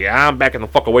 and I was like, I'm backing the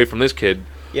fuck away from this kid.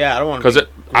 Yeah, I don't want because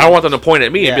I don't want them to point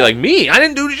at me and be like, me, I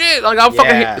didn't do shit. Like I'll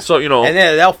fucking hit. So and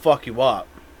then they'll fuck you up.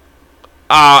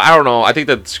 I don't know. I think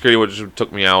that security would just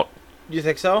took me out. You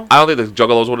think so? I don't think the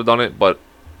juggalos would have done it, but.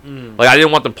 Like I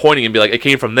didn't want them pointing and be like it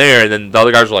came from there, and then the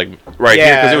other guys were like right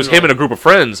here because it was him and a group of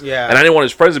friends, and I didn't want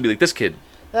his friends to be like this kid.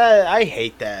 I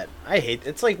hate that.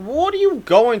 It's like, what are you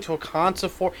going to a concert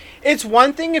for? It's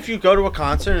one thing if you go to a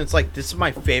concert and it's like, this is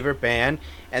my favorite band,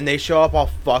 and they show up all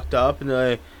fucked up and they're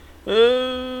like, we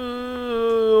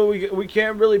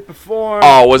can't really perform.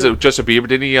 Oh, was it Justin Bieber?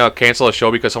 Didn't he cancel a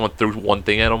show because someone threw one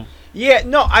thing at him? Yeah,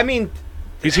 no, I mean...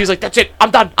 He's like, that's it, I'm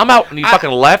done, I'm out. And he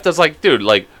fucking left. I was like, dude,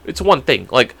 like, it's one thing.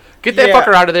 Like, get that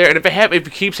fucker out of there. And if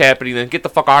it keeps happening, then get the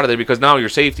fuck out of there because now you're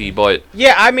safety. But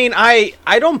yeah, I mean, I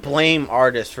don't blame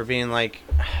artists for being like,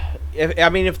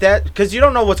 if that, because you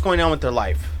don't know what's going on with their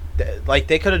life. Like,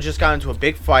 they could have just gotten into a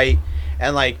big fight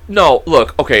and like. No,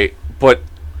 look, okay, but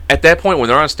at that point when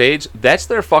they're on stage, that's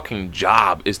their fucking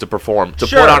job is to perform, to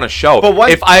put on a show. But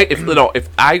if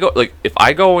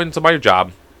I go into my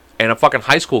job and a fucking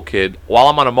high school kid while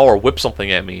I'm on a mower whips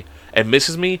something at me and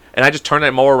misses me, and I just turn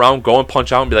that mower around, go and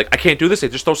punch out, and be like, I can't do this. They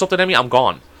just throw something at me, I'm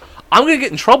gone. I'm gonna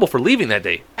get in trouble for leaving that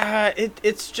day.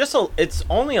 It's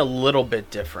only a little bit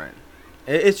different.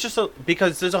 It's just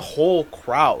because there's a whole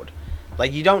crowd.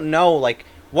 Like, you don't know, like,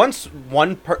 once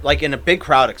like in a big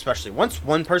crowd especially, once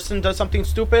one person does something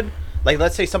stupid, like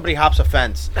let's say somebody hops a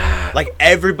fence, like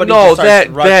everybody just starts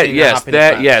rushing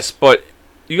yes, but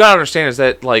you gotta understand is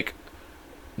that like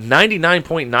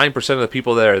 99.9% of the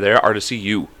people that are there are to see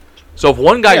you. So if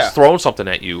one guy's throwing something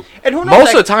at you, and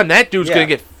most of the time that dude's gonna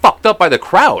get fucked up by the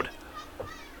crowd.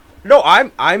 No,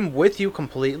 I'm with you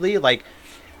completely. Like,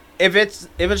 if it's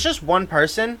just one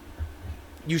person,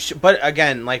 you should. But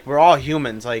again, like, we're all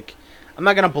humans. Like, I'm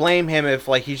not gonna blame him if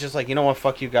like he's just like, you know what,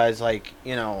 fuck you guys. Like,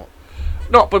 you know.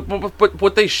 No, but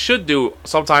what they should do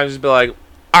sometimes is be like,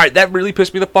 all right, that really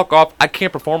pissed me the fuck off. I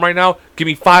can't perform right now. Give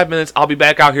me 5 minutes. I'll be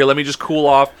back out here. Let me just cool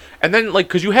off. And then, like,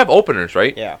 because you have openers,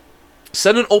 right? Yeah.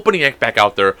 Send an opening act back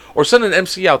out there, or send an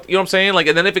MC out. You know what I'm saying? Like,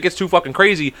 and then if it gets too fucking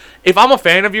crazy, if I'm a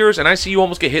fan of yours and I see you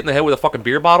almost get hit in the head with a fucking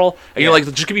beer bottle, and you're like,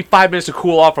 just give me 5 minutes to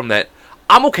cool off from that,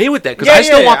 I'm okay with that because I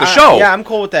still want the show. Yeah, I'm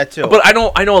cool with that too. But I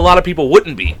know a lot of people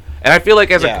wouldn't be. And I feel like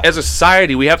as a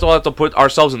society, we have to put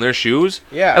ourselves in their shoes.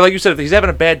 Yeah. And like you said, if he's having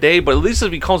a bad day, but at least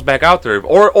if he comes back out there,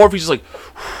 or if he's just like,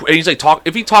 and he's like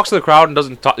if he talks to the crowd and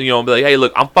doesn't talk, you know, be like, hey,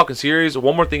 look, I'm fucking serious.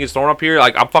 One more thing is thrown up here.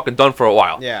 Like, I'm fucking done for a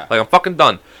while. Yeah. Like, I'm fucking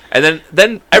done. And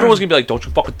then everyone's gonna be like, don't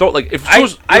you fucking throw it. Like, if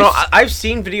I've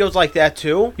seen videos like that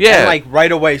too. Yeah. And like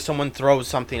right away, someone throws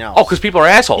something else. Oh, because people are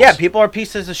assholes. Yeah, people are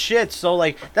pieces of shit. So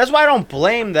like, that's why I don't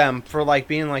blame them for like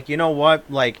being like, you know what,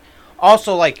 like,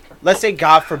 also like, let's say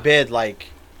God forbid, like.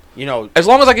 You know, as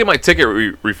long as I get my ticket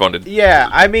refunded. Yeah,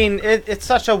 I mean, it's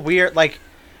such a weird, like,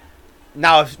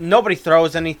 now if nobody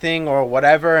throws anything or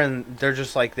whatever, and they're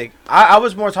just like, I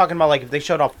was more talking about, like, if they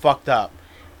showed up fucked up,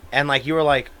 and, like, you were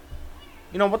like,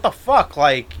 you know, what the fuck,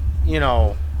 like, you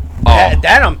know,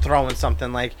 that I'm throwing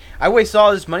something, like, I wasted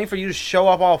all this money for you to show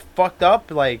up all fucked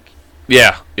up, like.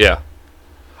 Yeah.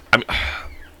 I mean,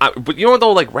 but you know what,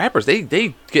 though, like, rappers,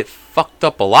 they get fucked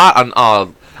up a lot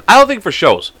on, I don't think for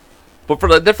shows. But for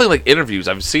definitely like interviews,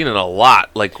 I've seen it a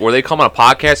lot. Like where they come on a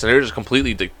podcast and they're just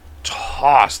completely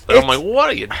tossed. And I'm like, what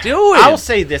are you doing? I'll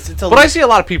say this, but I see a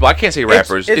lot of people. I can't say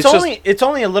rappers. It's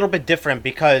only a little bit different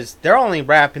because they're only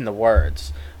rapping the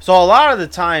words. So a lot of the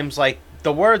times, like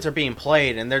the words are being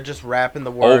played and they're just rapping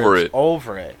the words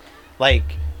over it. Like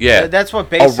that's what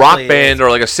basically a rock band or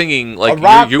like a singing. Like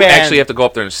you actually have to go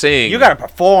up there and sing. You got to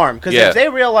perform because if they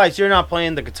realize you're not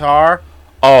playing the guitar.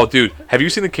 Oh, dude, have you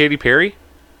seen the Katy Perry?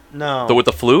 No. With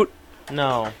the flute?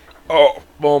 No.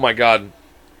 Oh my god.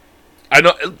 I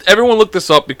know everyone look this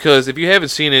up because if you haven't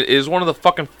seen it, it is one of the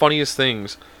fucking funniest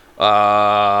things.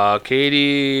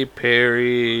 Katy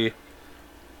Perry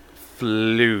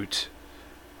flute.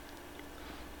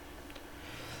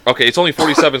 Okay, it's only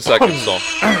 47 seconds, so.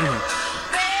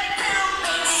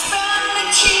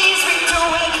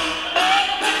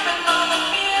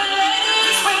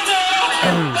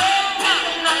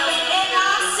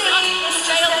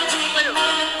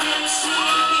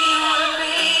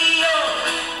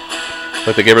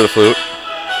 Like they gave her the flute.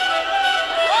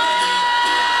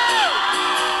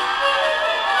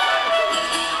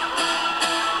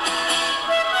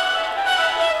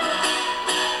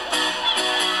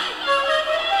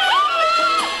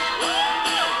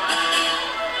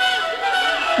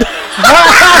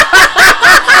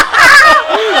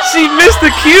 She missed the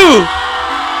cue.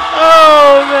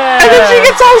 Oh man! And then she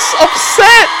gets all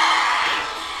upset.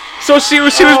 So she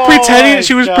was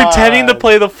pretending to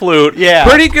play the flute,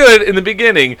 pretty good in the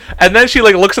beginning, and then she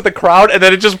like looks at the crowd, and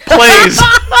then it just plays, and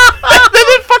then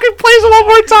it fucking plays one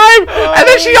more time, and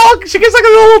then she gets like a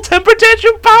little temper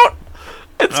tantrum pout.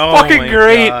 It's fucking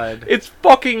great. God. It's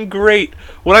fucking great.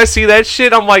 When I see that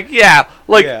shit, I'm like,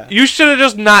 you should have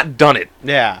just not done it.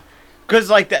 Yeah, because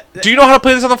like that. Do you know how to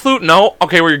play this on the flute? No.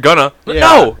 Okay, well you're gonna.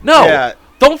 No.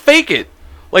 Don't fake it.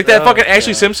 Like that fucking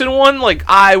Ashley Simpson one. Like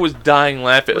I was dying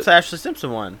laughing. What's the Ashley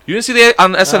Simpson one? You didn't see that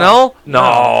on SNL?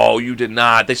 No, you did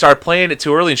not. They started playing it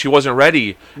too early, and she wasn't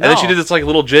ready. And then she did this like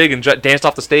little jig and danced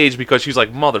off the stage because she's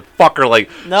like, motherfucker. Like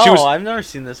I've never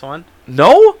seen this one.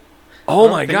 No? Oh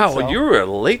my god! so. Well, you were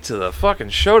late to the fucking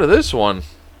show to this one.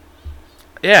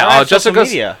 Yeah,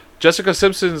 Jessica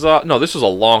Simpson's. No, this was a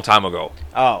long time ago.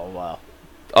 Oh wow.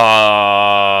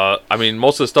 I mean,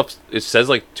 most of the stuff it says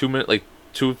like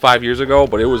 5 years ago,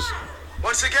 but it was.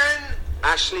 Once again,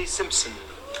 Ashley Simpson.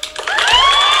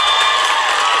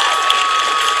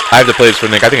 I have to play this for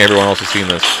Nick. I think everyone else has seen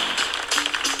this.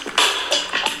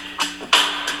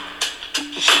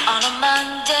 On a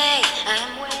Monday,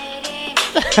 I'm waiting.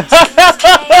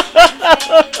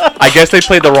 I guess they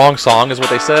played the wrong song, is what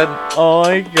they said. Oh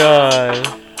my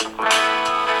god.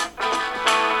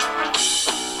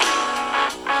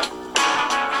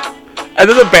 And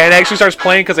then the band actually starts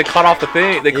playing because they cut off the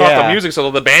thing. They cut off the music,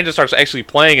 so the band just starts actually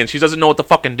playing, and she doesn't know what to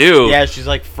fucking do. Yeah, she's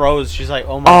like froze. She's like,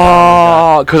 oh my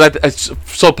god. Oh, because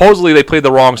supposedly they played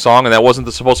the wrong song, and that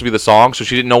wasn't supposed to be the song, so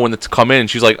she didn't know when to come in.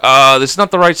 She's like, this is not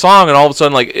the right song, and all of a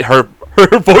sudden, like, her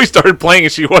voice started playing,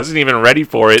 and she wasn't even ready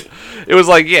for it. It was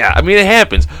like, yeah, I mean, it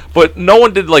happens. But no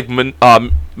one did, like, Milli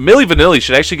Vanilli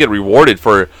should actually get rewarded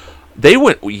for... They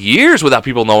went years without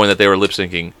people knowing that they were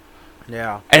lip-syncing.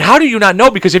 Yeah. And how do you not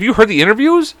know? Because have you heard the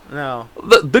interviews? No.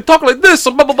 They talk like this,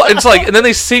 blah, blah, blah. It's like, and then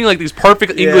they sing like these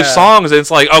perfect English songs, and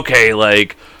it's like, okay,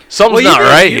 like something's not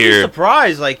right here. You'd be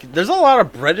surprised. Like, there's a lot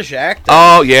of British actors.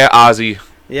 Oh yeah, Ozzy.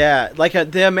 Yeah, like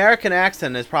the American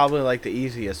accent is probably like the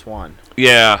easiest one.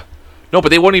 Yeah. No,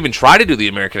 but they wouldn't even try to do the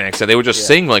American accent. They would just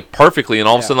sing like perfectly, and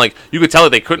all of a sudden, like you could tell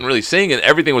that they couldn't really sing, and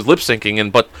everything was lip syncing.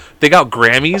 But they got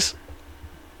Grammys.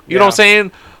 You know what I'm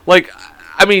saying? Like.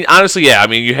 I mean, honestly, yeah. I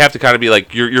mean, you have to kind of be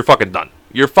like, you're fucking done.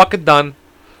 You're fucking done.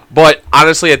 But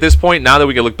honestly, at this point, now that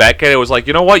we can look back at it, it was like,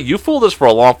 you know what? You fooled us for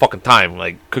a long fucking time.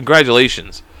 Like,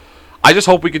 congratulations. I just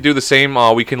hope we could do the same.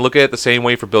 We can look at it the same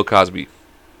way for Bill Cosby.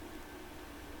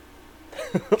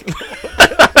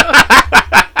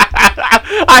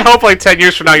 I hope like 10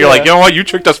 years from now, you're like, you know what? You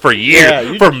tricked us for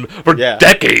years, for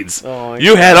decades. Oh,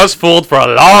 you had us fooled for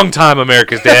a long time,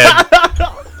 America's dad.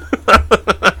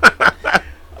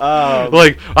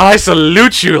 Like, I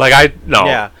salute you. Like, no.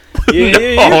 Yeah. You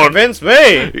convinced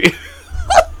me.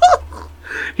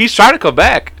 He's trying to come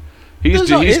back. He's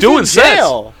doing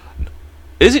sets.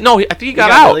 Is he? No, I think he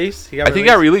got out. I think he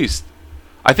got released.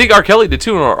 I think R. Kelly did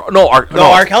too.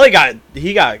 R. Kelly got.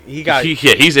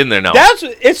 He's in there now.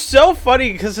 It's so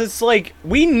funny because it's like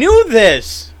we knew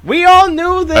this. We all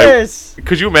knew this.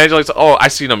 Could you imagine? Like, I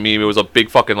seen a meme. It was a big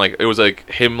fucking like. It was like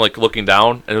him like looking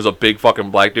down, and it was a big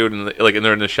fucking black dude, and like, and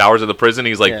they're in the showers of the prison.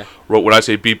 He's like, when I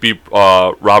say beep beep,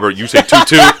 Robert, you say toot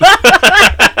toot.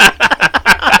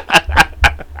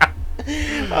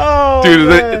 Oh,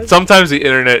 dude, sometimes the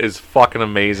internet is fucking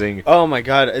amazing. Oh my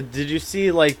god, did you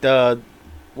see like I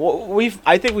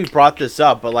think we brought this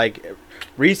up, but like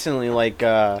recently, like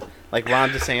Ron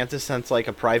DeSantis sent like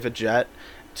a private jet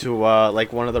to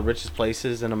like one of the richest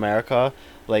places in America,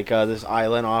 like this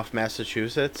island off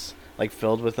Massachusetts, like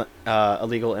filled with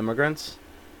illegal immigrants.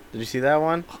 Did you see that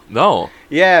one? No.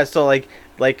 Yeah, so like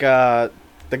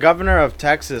the governor of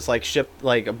Texas like shipped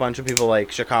like a bunch of people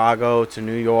like Chicago to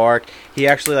New York. He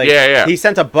actually like he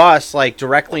sent a bus like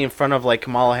directly in front of like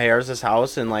Kamala Harris's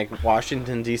house in like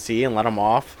Washington D.C. and let them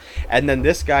off. And then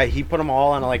this guy, he put them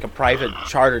all on like a private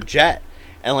charter jet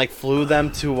and like flew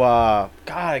them to God,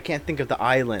 I can't think of the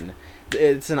island.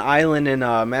 It's an island in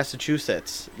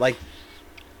Massachusetts. Like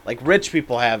rich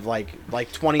people have like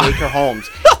 20-acre homes.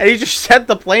 And he just sent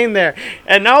the plane there.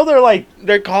 And now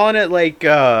they're calling it like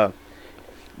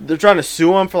they're trying to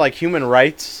sue him for like human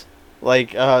rights.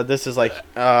 Like this is like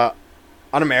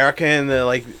un-American. They're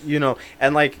like, you know,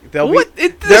 and like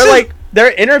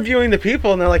they're interviewing the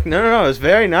people, and they're like, no, it was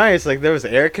very nice. Like there was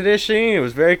air conditioning, it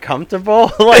was very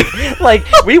comfortable. like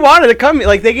we wanted to come.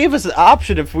 Like they gave us the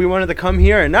option if we wanted to come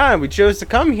here or not. We chose to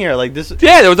come here. Like this.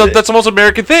 Yeah, that's the most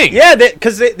American thing. Yeah,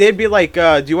 because they'd be like,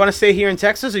 do you want to stay here in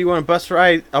Texas, or you want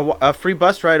a free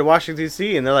bus ride to Washington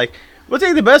D.C.? And they're like, we'll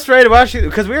take the bus ride to Washington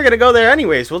because we're gonna go there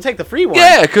anyways. We'll take the free one.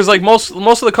 Yeah, because like most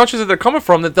of the countries that they're coming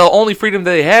from, that the only freedom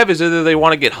they have is either they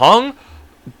want to get hung,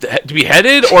 to be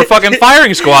beheaded, or fucking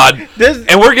firing squad.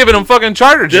 And we're giving them fucking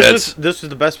charter jets. This was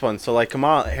the best one. So like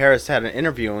Kamala Harris had an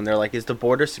interview, and they're like, "Is the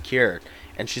border secured?"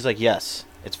 And she's like, "Yes,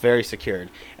 it's very secured."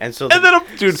 And so,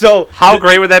 how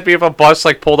great would that be if a bus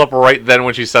like pulled up right then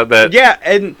when she said that? Yeah,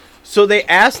 and so they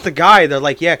asked the guy. They're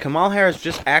like, "Yeah, Kamala Harris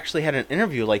just actually had an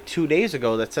interview like 2 days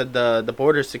ago that said the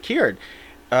border's secured.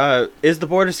 Is the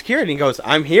border secured?" And he goes,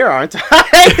 "I'm here, aren't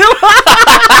I?"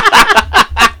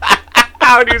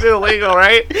 out. He's illegal,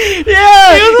 right?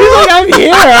 Yeah. He's like, I'm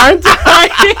here, aren't I?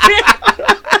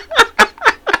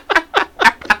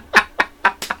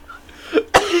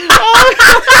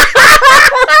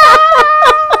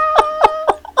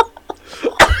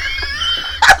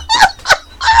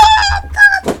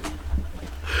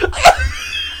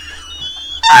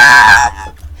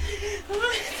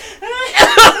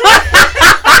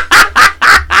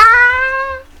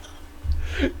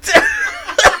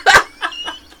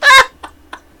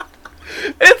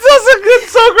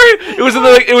 It's so great.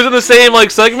 It was in the same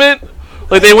like segment.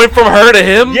 Like they went from her to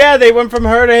him. Yeah, they went from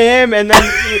her to him, and then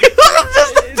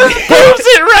just proves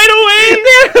it right away.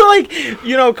 They're like,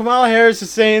 you know, Kamala Harris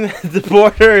is saying that the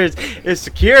border is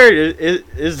secure.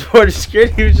 Is the border secure?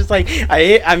 He was just like,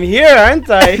 I'm here, aren't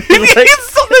I? Like,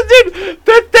 dude,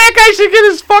 that guy should get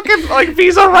his fucking like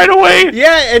visa right away.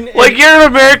 Yeah, and like you're an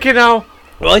American now.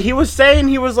 Well, he was saying,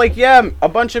 he was like, yeah, a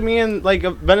bunch of me and like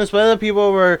Venezuela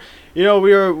people were, you know,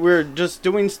 we were just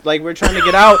doing, like, we're trying to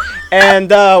get out,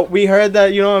 and we heard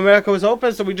that, you know, America was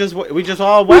open, so we just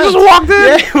all went. We just walked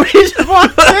in. Yeah, we just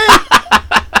walked in.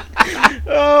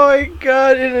 Oh my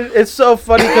god, it's so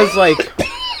funny because, like,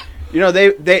 you know,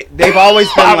 they've always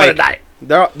been like,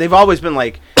 they've always been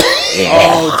like,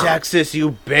 oh, Texas,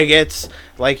 you bigots,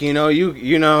 like, you know,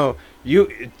 you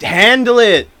handle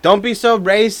it. Don't be so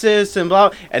racist and blah.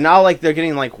 And now, like, they're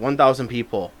getting like 1,000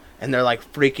 people, and they're like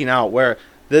freaking out. Where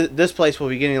this place will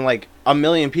be getting like 1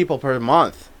 million people per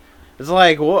month. It's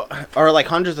like what, or like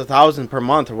hundreds of thousands per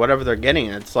month, or whatever they're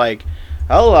getting. It's like,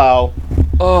 hello.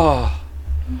 Oh,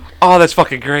 that's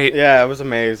fucking great. Yeah, it was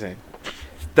amazing.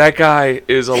 That guy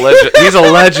is a legend. He's a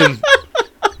legend.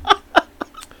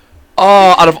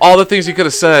 Oh, out of all the things he could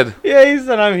have said. Yeah, he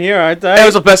said, I'm here, aren't I? That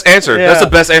was the best answer. Yeah. That's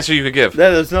the best answer you could give.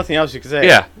 There's nothing else you could say.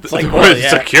 Yeah. It's like, well, yeah.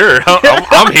 Secure.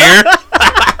 I'm here.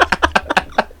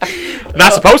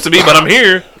 Not supposed to be, but I'm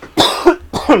here.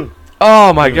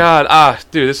 Oh, my God.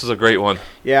 Dude, this is a great one.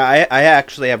 Yeah, I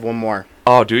actually have one more.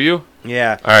 Oh, do you?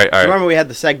 Yeah. All right. Remember we had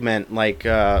the segment, like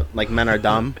Men Are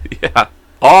Dumb? Yeah.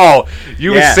 Oh,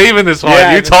 you were saving this one.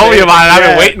 Yeah, you told me about it. I've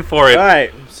been waiting for it. All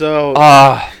right, so...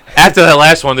 after that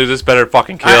last one, dude, this better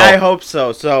fucking kill. I hope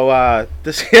so. So,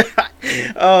 this...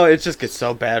 oh, it just gets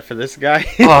so bad for this guy.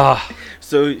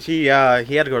 So, he had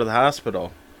to go to the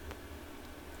hospital.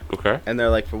 Okay. And they're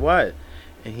like, for what?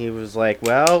 And he was like,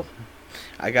 well,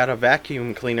 I got a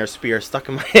vacuum cleaner spear stuck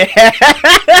in my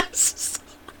ass.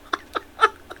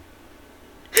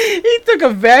 He took a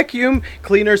vacuum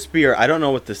cleaner spear. I don't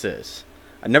know what this is.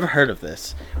 I never heard of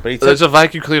this. But there's a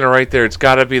vacuum cleaner right there. It's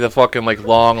got to be the fucking like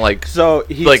long like so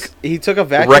he took a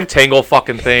vacuum rectangle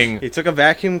fucking thing. He took a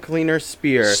vacuum cleaner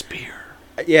spear.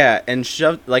 Yeah, and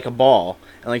shoved like a ball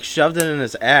and like shoved it in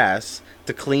his ass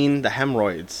to clean the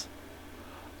hemorrhoids.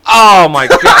 Oh my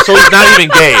god! So he's not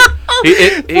even gay.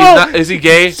 He's not. Is he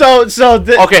gay? So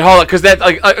okay, hold on, because that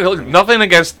like nothing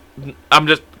against. I'm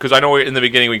just because I know in the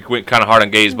beginning we went kind of hard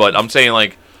on gays, but I'm saying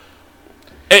like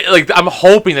I'm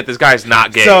hoping that this guy's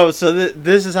not gay. So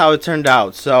this is how it turned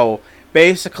out. So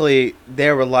basically, they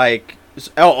were like,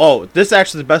 oh, this is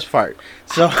actually the best part.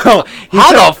 So how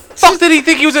the fuck did he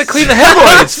think he was gonna clean the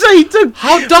hemorrhoids? So he took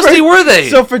how dusty were they?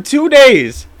 So for 2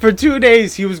 days,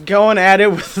 he was going at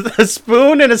it with a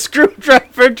spoon and a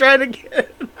screwdriver trying to get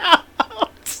it out.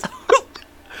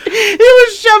 He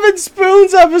was shoving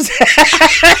spoons up his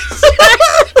ass.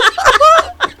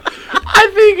 I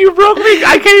think you broke me.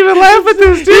 I can't even laugh at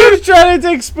this, dude. He was trying to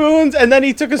take spoons, and then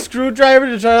he took a screwdriver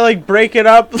to try to like break it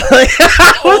up. Wait,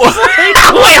 hold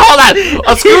on.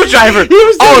 A screwdriver.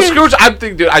 A screwdriver. I'm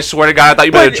thinking, dude. I swear to God, I thought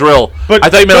you meant a drill. But I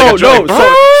thought you meant like a drill.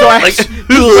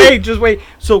 So just wait.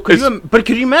 So could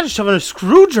you imagine shoving a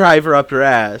screwdriver up your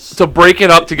ass to break it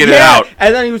up to get it out?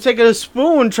 And then he was taking a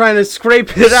spoon trying to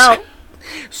scrape it out.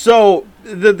 So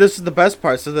this is the best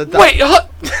part. So wait.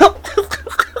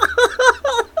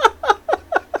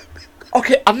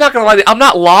 Okay, I'm not gonna lie to you. I'm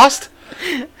not lost.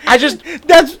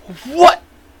 That's what.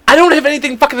 I don't have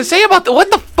anything fucking to say about that. What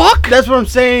the fuck? That's what I'm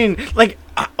saying. Like,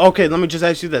 okay, let me just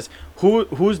ask you this: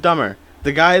 who's dumber?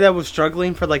 The guy that was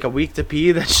struggling for like a week to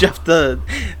pee that shoved the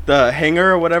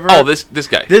hanger or whatever. Oh, this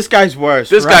guy. This guy's worse.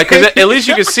 This guy, because at least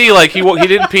you can see like he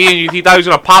didn't pee and he thought he was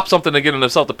gonna pop something to get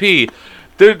himself to pee.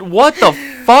 Dude, what the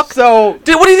fuck? So,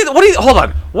 dude, what do you? Hold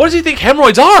on. What does he think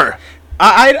hemorrhoids are?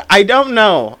 I don't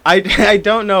know. I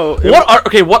don't know.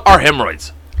 What are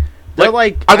hemorrhoids? They're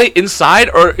like are they inside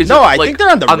or is no? It I think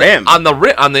they're on the rim. On the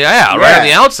rim, right on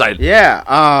the outside. Yeah.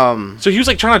 So he was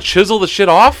like trying to chisel the shit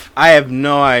off. I have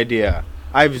no idea.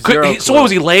 I have zero clue. So what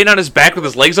was he laying on his back with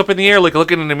his legs up in the air, like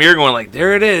looking in the mirror, going like,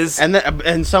 "There it is,"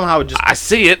 and somehow just I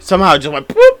see it. Somehow just went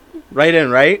poop right in.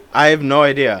 Right. I have no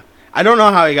idea. I don't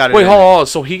know how he got it. Wait, hold on.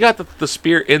 So he got the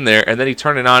spear in there, and then he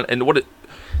turned it on, and what? Dude,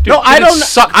 no, I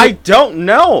don't. I Like, don't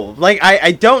know. Like,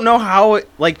 I don't know how it.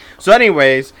 Like, so,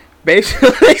 anyways,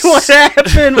 basically, what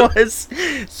happened was,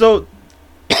 so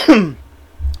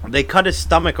they cut his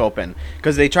stomach open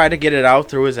because they tried to get it out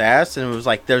through his ass, and it was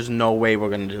like, "There's no way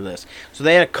we're gonna do this." So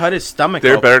they had to cut his stomach.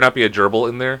 There open. better not be a gerbil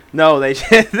in there. No, they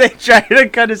they tried to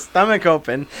cut his stomach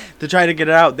open to try to get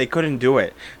it out. They couldn't do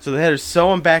it, so they had to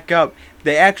sew him back up.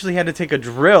 They actually had to take a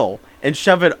drill and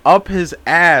shove it up his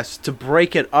ass to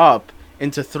break it up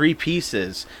into 3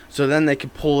 pieces, so then they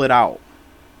could pull it out.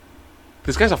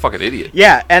 This guy's a fucking idiot.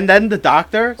 Yeah, and then the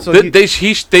doctor. So They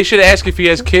should ask if he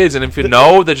has kids, and if you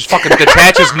know, they just fucking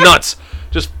detach his nuts.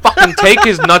 Just fucking take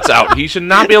his nuts out. He should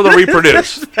not be able to reproduce.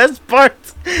 This is the best part.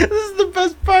 This is the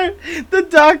best part. The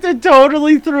doctor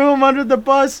totally threw him under the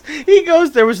bus. He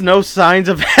goes, there was no signs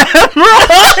of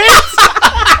hemorrhoids.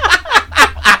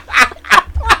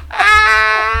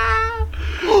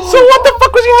 So what the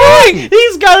fuck was he doing?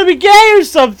 He's got to be gay or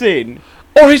something.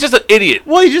 Or he's just an idiot.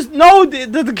 Well, he just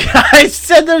the guy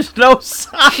said there's no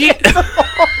signs of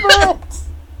hemorrhoids.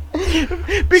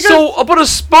 Because So, but a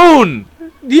spoon.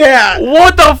 yeah.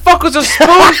 What the fuck was a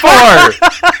spoon for?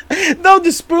 No,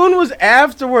 the spoon was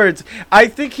afterwards. I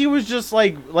think he was just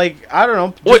like I don't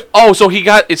know. What? Oh, so he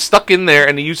got it stuck in there,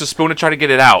 and he used a spoon to try to get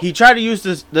it out. He tried to use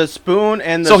the spoon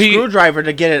and the So he- screwdriver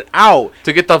to get it out.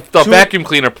 To get the vacuum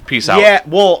cleaner piece out. Yeah,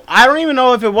 well, I don't even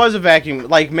know if it was a vacuum.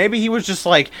 Like, maybe he was just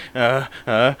like,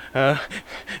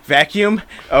 vacuum,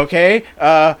 okay,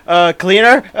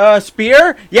 cleaner,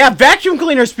 spear? Yeah, vacuum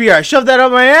cleaner spear. I shoved that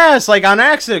up my ass, like, on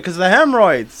accident because of the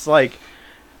hemorrhoids. Like,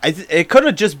 it could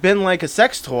have just been, like, a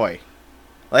sex toy.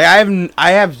 Like,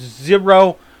 I have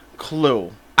zero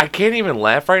clue. I can't even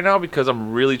laugh right now because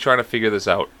I'm really trying to figure this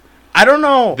out. I don't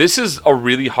know. This is a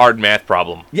really hard math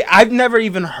problem. Yeah, I've never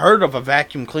even heard of a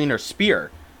vacuum cleaner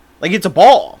spear. Like, it's a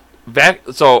ball.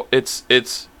 So it's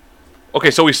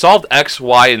okay. So we solved X,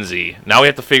 Y, and Z. Now we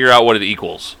have to figure out what it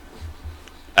equals.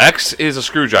 X is a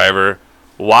screwdriver.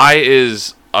 Y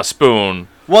is a spoon.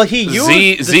 Well, he used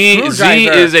the Z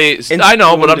screwdriver is a. and I know,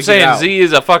 spoon but to I'm get saying out. Z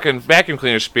is a fucking vacuum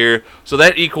cleaner spear. So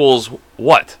that equals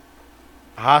what?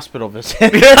 Hospital visit.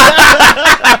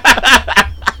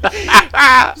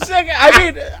 Second, I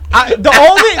mean, the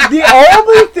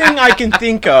only thing I can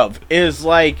think of is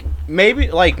maybe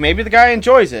the guy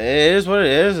enjoys it. It is what it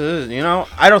is. You know,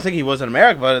 I don't think he was in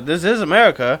America, but this is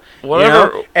America. Whatever.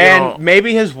 You know? And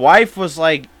maybe his wife was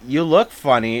like, "You look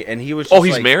funny," and he was. Just Oh,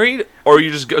 he's married, or are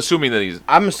you just assuming that he's?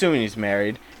 I'm assuming he's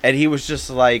married, and he was just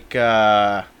like,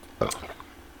 "I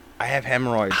have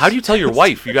hemorrhoids." How do you tell your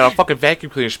wife you got a fucking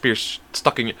vacuum cleaner spear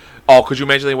stuck in your... Oh, could you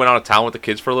imagine they went out of town with the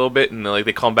kids for a little bit, and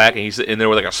they come back, and he's in there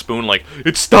with like a spoon, like,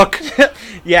 it's stuck.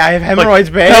 Yeah, I have hemorrhoids,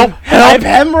 babe. Help! I have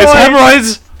hemorrhoids. It's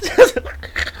hemorrhoids!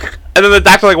 And then the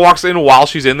doctor like walks in while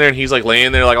she's in there, and he's like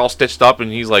laying there like all stitched up,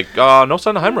 and he's like, no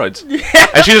sign of hemorrhoids. Yeah.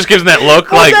 And she just gives him that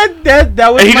look, Well, like...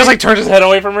 that was and he just like turns his head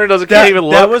away from her, can't even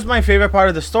look. That was my favorite part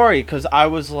of the story, because I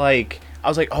was like,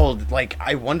 oh, like,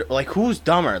 I wonder, like, who's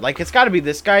dumber? Like, it's got to be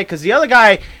this guy, because the other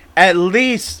guy, at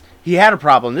least, he had a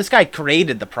problem. This guy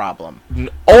created the problem.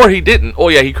 Or he didn't. Oh,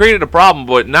 yeah, he created a problem,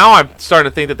 but now I'm starting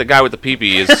to think that the guy with the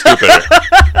pee-pee is stupider.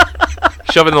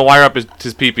 Shoving the wire up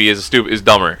his pee-pee is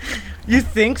dumber. You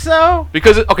think so?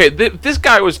 Because, okay, this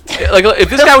guy was, like, if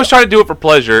this guy was trying to do it for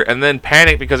pleasure, and then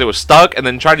panicked because it was stuck, and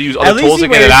then tried to use other tools to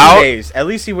get it out. At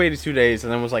least he waited 2 days,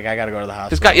 and then was like, I gotta go to the hospital.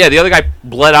 This guy, yeah, the other guy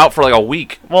bled out for like a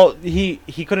week. Well, he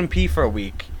couldn't pee for a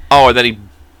week. Oh, and then he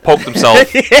poked himself.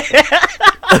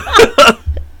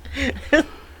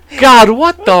 God,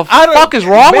 what the fuck is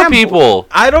wrong with people?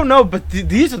 I don't know, but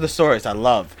these are the stories I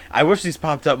love. I wish these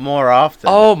popped up more often.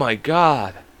 Oh my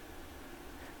god.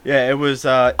 Yeah, it was.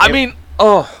 I mean,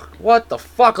 what the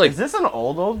fuck? Like, is this an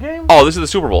old game? oh, this is the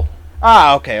Super Bowl.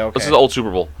 Ah, okay. This is the old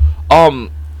Super Bowl.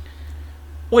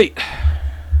 Wait.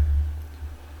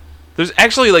 There's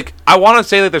actually, like, I want to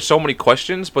say that there's so many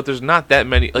questions, but there's not that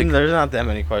many. Like, there's not that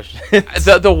many questions.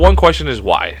 the one question is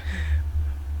why.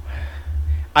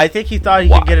 I think he thought he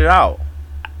could get it out.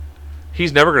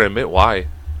 He's never gonna admit why.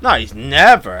 No, he's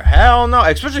never. Hell no.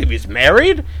 Especially if he's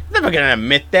married. He's never gonna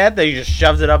admit that he just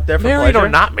shoves it up there for Married pleasure. or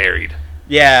not married?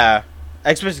 Yeah.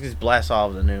 Especially because he blasts all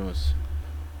of the news.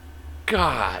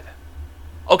 God.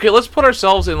 Okay, let's put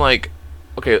ourselves in, like...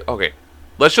 Okay.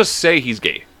 Let's just say he's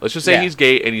gay. Let's just say he's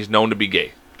gay and he's known to be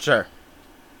gay. Sure.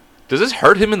 Does this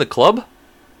hurt him in the club?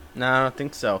 No, I don't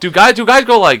think so. Do guys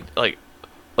go like, ugh,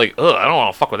 I don't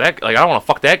want to fuck with that. Like, I don't want to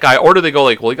fuck that guy. Or do they go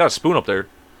like, well, he got a spoon up there?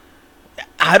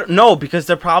 I don't know, because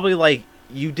they're probably like,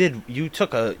 you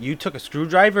took a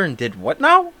screwdriver and did what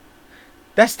now?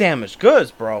 That's damaged goods,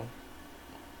 bro.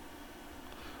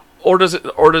 Or does it?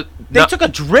 They took a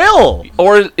drill.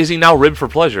 Or is he now ribbed for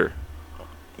pleasure?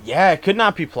 Yeah, it could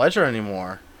not be pleasure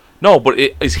anymore. No, but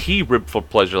is he ribbed for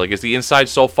pleasure? Like, is the inside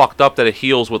so fucked up that it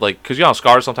heals with, like... Because, you know how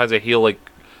scars sometimes they heal, like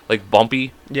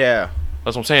bumpy? Yeah.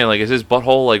 That's what I'm saying. Like, is his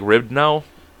butthole, like, ribbed now?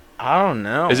 I don't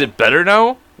know. Is it better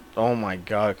now? Oh, my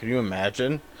God. Could you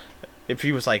imagine? If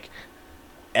he was, like...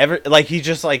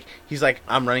 he's like,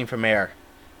 I'm running for mayor.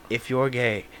 If you're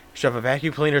gay, shove a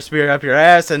vacuum cleaner spear up your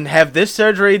ass and have this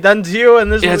surgery done to you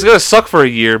and this... Yeah, it's gonna suck for a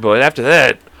year, but after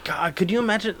that... God, could you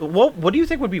imagine... What do you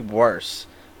think would be worse?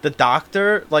 The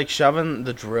doctor, like, shoving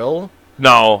the drill?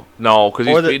 No, because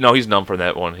he's numb from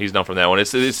that one. He's numb from that one.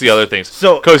 It's the other things.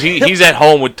 So because he's at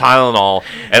home with Tylenol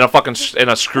and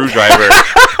a screwdriver.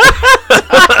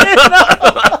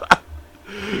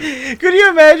 Could you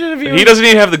imagine if he doesn't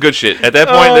even have the good shit at that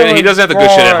point? He doesn't have the good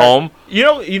shit at home. You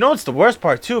know, it's the worst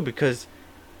part too because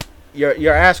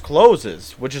your ass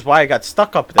closes, which is why I got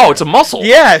stuck up there. Oh, it's a muscle.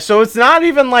 Yeah, so it's not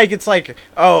even like it's like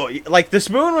like the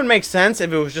spoon would make sense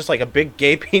if it was just like a big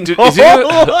gaping hole. Is he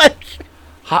gonna,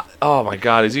 oh my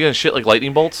God, is he gonna shit like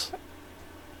lightning bolts?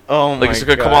 Oh my God. Like, is it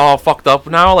gonna come all fucked up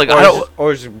now? Like, I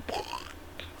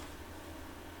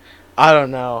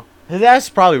don't know. His ass is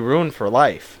probably ruined for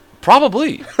life.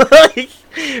 Probably.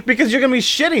 Because you're gonna be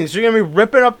shitting, so you're gonna be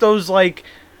ripping up those like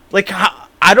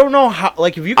I don't know how,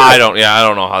 like, if you... I don't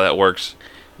know how that works.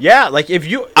 Yeah, like, if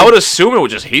you... I would assume it would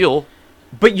just heal.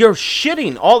 But you're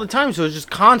shitting all the time, so it's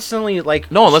just constantly,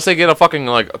 like... No, unless they get a fucking,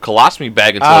 like, a colostomy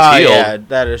bag until it's healed. Yeah,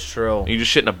 that is true. You just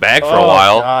shit in a bag for a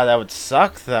while. Oh, God, that would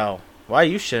suck, though. Why are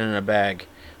you shitting in a bag?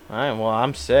 All right, well,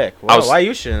 I'm sick. Why are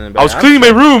you shitting in a bag? I was cleaning my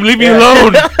room. Leave me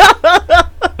alone.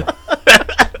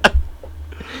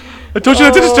 I told you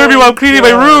not to disturb me while I'm cleaning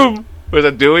my room. Was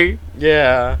that Dewey?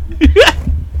 Yeah.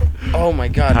 Oh my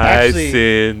God! Actually, I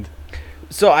sinned.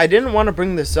 So I didn't want to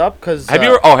bring this up because have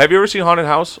you ever seen Haunted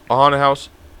House? A Haunted House?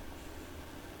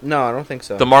 No, I don't think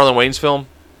so. The Marlon Wayans film.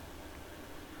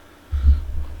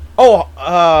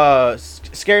 Oh,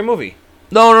 scary movie.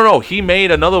 No. He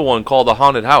made another one called The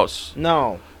Haunted House.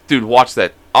 No, dude, watch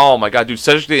that. Oh my God, dude!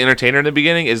 Cedric the Entertainer in the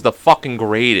beginning is the fucking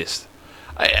greatest.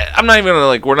 I'm not even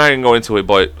gonna we're not even going into it,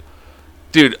 but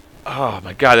dude. Oh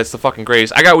my God, that's the fucking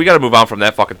greatest. We gotta move on from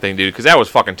that fucking thing, dude, because that was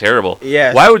fucking terrible.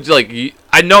 Yeah. Why would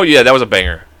I know? Yeah, that was a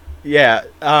banger. Yeah.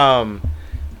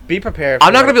 Be prepared.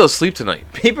 I'm not gonna be able to sleep tonight.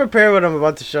 Be prepared what I'm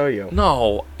about to show you.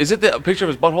 No, is it the picture of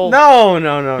his butthole? No.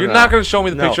 You're not gonna show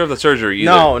me the picture of the surgery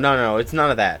either. No. It's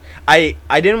none of that. I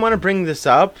didn't want to bring this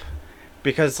up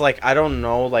because like I don't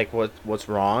know like what's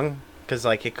wrong because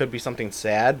like it could be something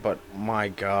sad, but my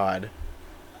God.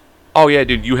 Oh yeah,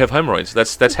 dude, you have hemorrhoids.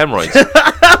 That's hemorrhoids.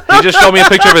 He just showed me a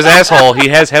picture of his asshole. He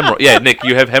has hemorrhoids. Yeah, Nick,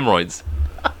 you have hemorrhoids.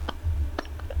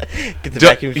 Get the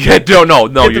vacuum cleaner.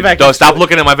 Yeah, no, stop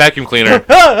looking at my vacuum cleaner.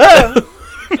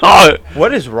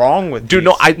 What is wrong with dude?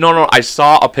 these? I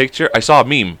saw a picture. I saw a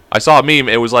meme.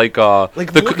 It was like I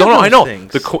know.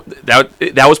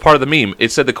 That was part of the meme.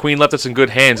 It said the queen left us in good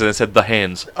hands, and it said the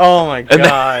hands. Oh my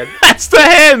God, that's the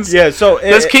hands. Yeah, so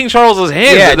that's King Charles's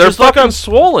hands. Yeah, they're fucking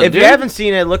swollen. If you haven't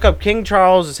seen it, look up King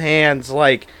Charles's hands.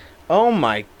 Like, oh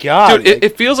my God, dude,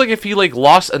 it feels like if he like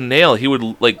lost a nail, he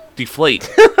would like deflate.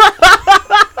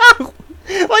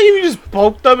 Like you just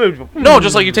poke them. And... No,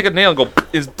 just like you take a nail and go.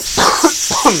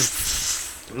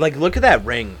 Like, look at that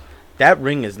ring. That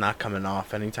ring is not coming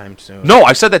off anytime soon. No,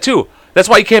 I said that too. That's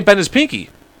why he can't bend his pinky.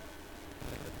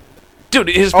 Dude,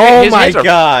 his oh his my hands are...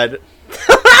 God.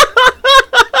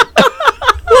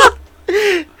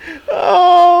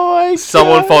 Oh my God.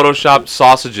 Someone photoshopped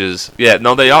sausages. Yeah,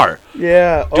 no, they are.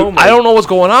 Yeah. Dude, I don't know what's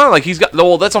going on. Like, he's got.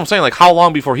 Well, that's what I'm saying. Like, how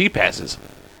long before he passes?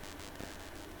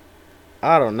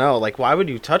 I don't know. Like, why would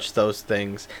you touch those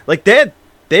things? Like, they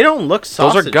don't look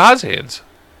sausage. Those are God's hands.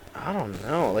 I don't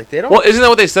know. Like, they don't... Well, isn't that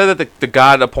what they said, that the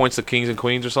God appoints the kings and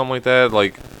queens or something like that?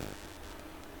 Like...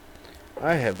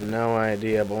 I have no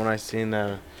idea, but when I seen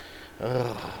that...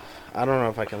 I don't know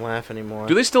if I can laugh anymore.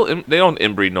 Do they still... they don't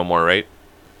inbreed no more, right?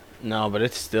 No, but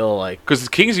it's still, like... Because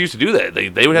the kings used to do that. They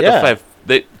would have to have...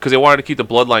 Because they wanted to keep the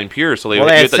bloodline pure, so they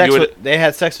would... They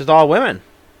had sex with all women.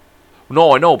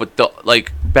 No, I know, but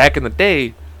back in the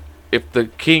day, if the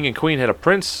king and queen had a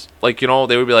prince, like, they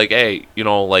would be like, hey,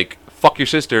 like, fuck your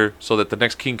sister so that the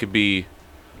next king could be...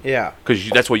 Yeah. Because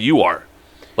that's what you are.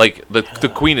 Like,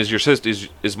 the queen is your sister,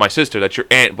 is my sister, that's your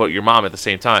aunt, but your mom at the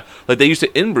same time. Like, they used to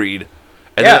inbreed.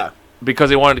 And then, because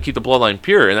they wanted to keep the bloodline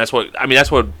pure, and that's what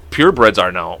purebreds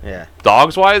are now. Yeah.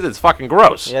 Dogs-wise, it's fucking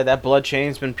gross. Yeah, that blood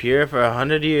chain's been pure for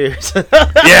 100 years.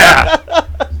 Yeah!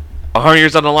 100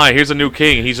 years down the line, here's a new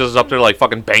king. He's just up there, like,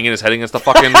 fucking banging his head against the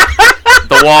fucking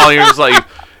the wall. And you're just like,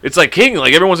 it's like, king,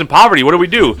 like, everyone's in poverty. What do we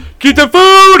do? Keep the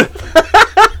food!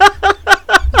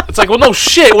 It's like, well, no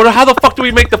shit. How the fuck do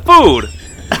we make the food?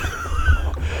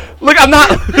 Look, I'm not.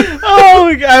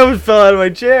 Oh, I almost fell out of my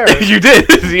chair. You did.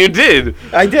 You did.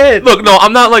 I did. Look, no,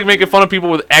 I'm not like making fun of people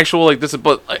with actual like this,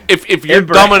 but if you're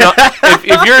Inbreed. dumb enough,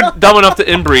 if you're dumb enough to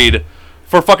inbreed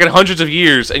for fucking hundreds of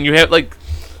years, and you have like,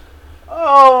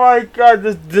 Oh my god,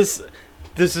 this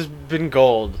has been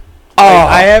gold. oh, Like,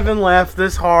 I haven't laughed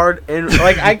this hard, and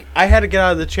like I had to get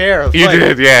out of the chair. I was you like,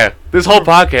 did, yeah. This whole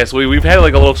podcast, we've had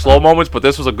like a little slow moments, but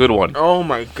this was a good one. Oh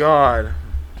my god.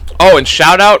 Oh, and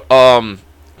shout out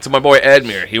to my boy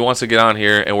Admir. He wants to get on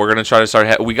here, and we're gonna try to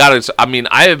start. We gotta. I mean,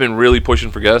 I have been really pushing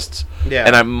for guests. Yeah,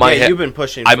 and I might. you've been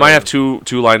pushing. I might have two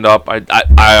lined up.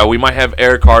 We might have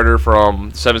Eric Carter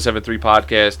from 773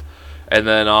 Podcast, and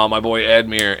then my boy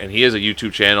Admir, and he has a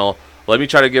YouTube channel. Let me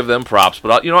try to give them props,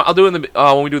 but I'll do it in the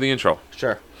when we do the intro.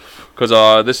 Sure.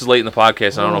 Because this is late in the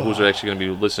podcast, and I don't know who's actually gonna be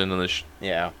listening to this.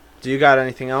 Yeah. Do you got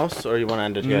anything else, or you want to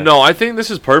end it here? No, I think this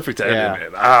is perfect to end Yeah.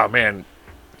 it, man. Ah, man.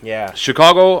 Yeah.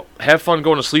 Chicago, have fun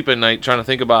going to sleep at night trying to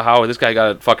think about how this guy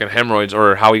got fucking hemorrhoids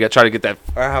or how he got tried to get that.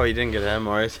 Or how he didn't get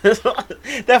hemorrhoids.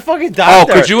 That fucking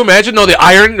doctor. Oh, could you imagine? No, the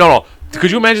irony. No.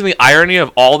 Could you imagine the irony of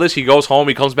all this? He goes home,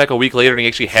 he comes back a week later, and he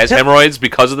actually has hemorrhoids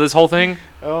because of this whole thing.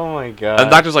 Oh my god.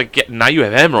 And the doctor's like, yeah, now you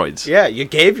have hemorrhoids. Yeah, you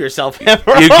gave yourself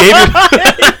hemorrhoids. You gave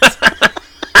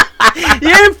You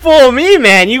didn't fool me,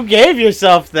 man. You gave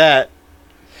yourself that.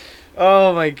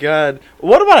 Oh my god.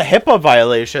 What about a HIPAA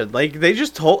violation? Like he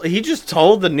just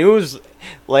told the news,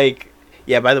 like,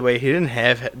 yeah, by the way,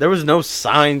 there was no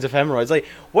signs of hemorrhoids. Like,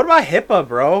 what about HIPAA,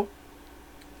 bro?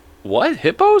 What?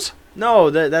 Hippos? No,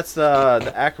 that's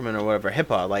the acronym or whatever.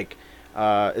 HIPAA, like,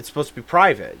 it's supposed to be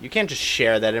private. You can't just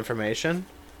share that information.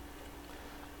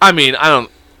 I mean,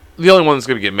 the only one that's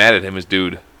going to get mad at him is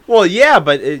Dude. Well, yeah,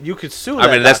 but you could sue that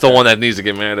I mean, that's the doctor. one that needs to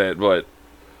get mad at, but...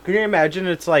 Can you imagine?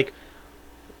 It's like,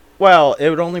 well, it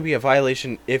would only be a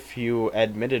violation if you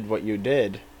admitted what you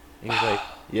did. And he's like,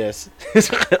 yes.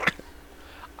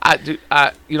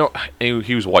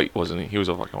 He was white, wasn't he? He was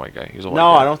a fucking white guy. He was a white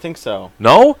No, guy. I don't think so.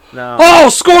 No? No. Oh,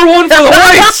 score one for the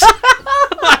whites!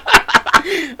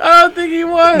 I don't think he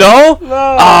was. No?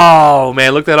 No. Oh,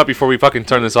 man, look that up before we fucking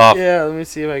turn this off. Yeah, let me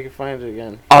see if I can find it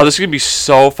again. Oh, this is going to be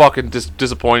so fucking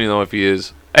disappointing, though, if he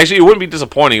is. Actually, it wouldn't be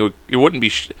disappointing. It wouldn't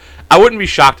be... I wouldn't be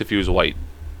shocked if he was white.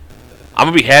 I'm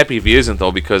going to be happy if he isn't,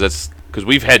 though, because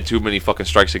we've had too many fucking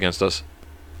strikes against us.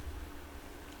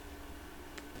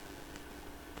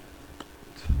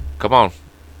 Come on.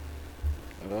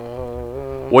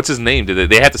 What's his name?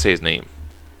 They have to say his name.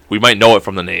 We might know it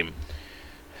from the name.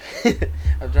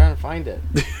 I'm trying to find it.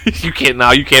 You can't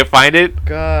now. You can't find it.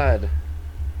 God.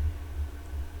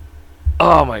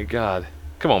 Oh my god.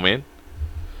 Come on, man.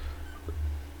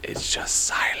 It's just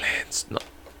silence. No.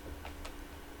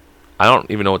 I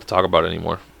don't even know what to talk about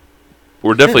anymore.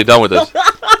 We're definitely done with this.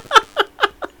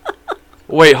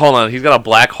 Wait, hold on. He's got a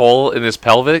black hole in his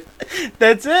pelvic?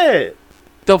 That's it.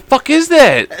 The fuck is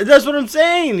that? That's what I'm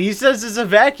saying. He says it's a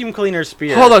vacuum cleaner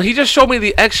spear. Hold on. He just showed me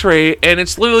the x-ray, and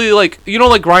it's literally like... You know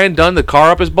like Ryan Dunn, the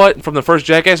car up his butt from the first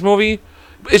Jackass movie?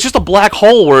 It's just a black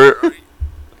hole where...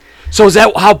 So is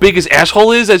that how big his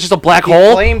asshole is? It's just a black He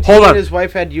hole? claimed Hold on. his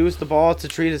wife had used the ball to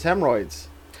treat his hemorrhoids.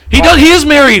 He does. He is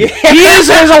married. Yeah. He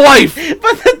has a wife.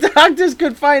 But the doctors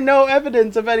could find no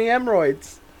evidence of any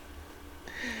hemorrhoids.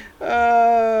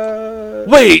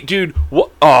 Wait, dude.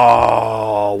 What?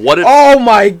 Oh, what? Oh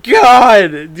my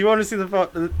god! Do you want to see the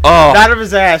photo? Oh. Not of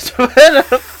his ass.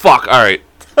 Fuck. All right.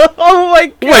 Oh my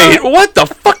god! Wait, what the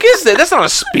fuck is that? That's not a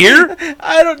spear.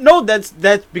 I don't know. That's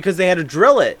because they had to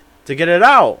drill it to get it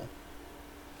out.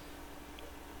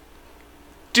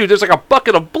 Dude, there's like a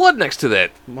bucket of blood next to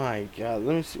that. My god,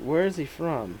 let me see. Where is he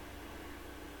from?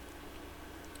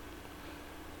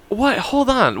 What? Hold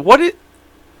on. What it?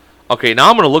 Okay, now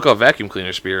I'm gonna look up vacuum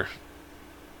cleaner spear.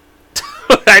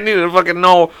 I need to fucking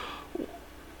know.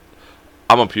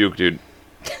 I'm gonna puke, dude.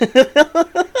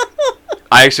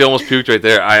 I actually almost puked right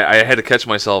there. I had to catch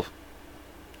myself.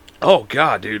 Oh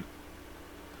god, dude.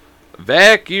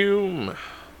 Vacuum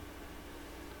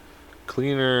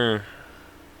cleaner.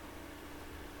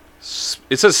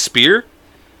 It says spear?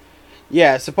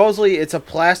 Yeah, supposedly it's a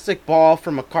plastic ball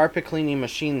from a carpet cleaning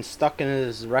machine stuck in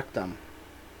his rectum.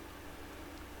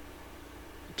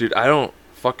 Dude, I don't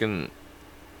fucking...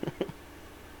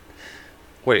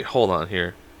 Wait, hold on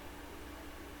here.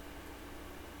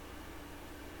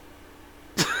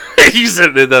 You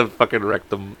said in the fucking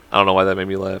rectum. I don't know why that made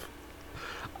me laugh.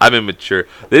 I'm immature.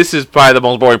 This is probably the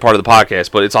most boring part of the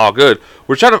podcast, but it's all good.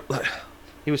 We're trying to...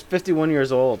 He was 51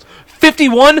 years old.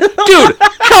 51? Dude,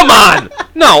 come on!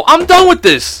 No, I'm done with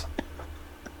this.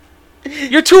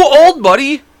 You're too old,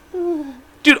 buddy.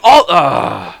 Dude,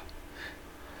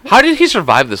 How did he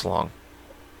survive this long?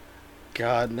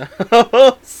 God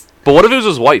knows. But what if it was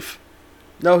his wife?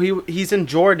 No, he's in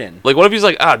Jordan. Like, what if he's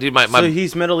like, dude, my So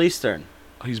he's Middle Eastern.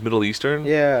 he's Middle Eastern?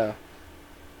 Yeah.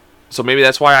 So maybe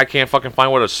that's why I can't fucking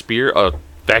find what a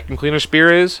vacuum cleaner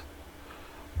spear is?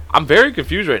 I'm very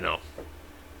confused right now.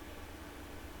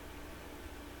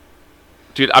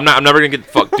 Dude, I'm never gonna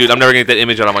get dude, I'm never gonna get that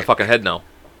image out of my fucking head now.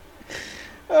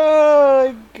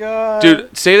 Oh my god.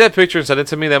 Dude, save that picture and send it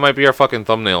to me. That might be our fucking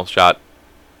thumbnail shot.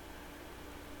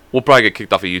 We'll probably get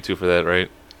kicked off of YouTube for that, right?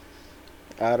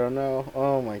 I don't know.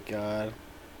 Oh my god.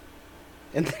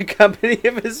 In the company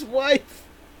of his wife.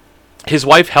 His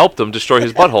wife helped him destroy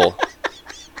his butthole.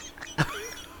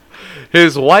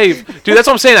 His wife, dude, that's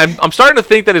what I'm saying. I'm starting to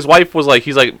think that his wife was like,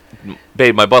 he's like,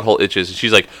 babe, my butthole itches, and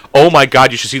she's like, oh my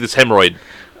god, you should see this hemorrhoid.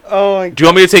 Oh my god. Do you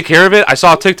want me to take care of it? I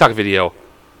saw a TikTok video.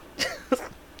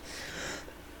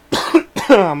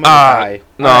 I'm gonna die.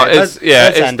 No, Alright, it's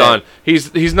let's done.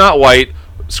 He's not white.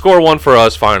 Score 1 for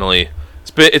us finally.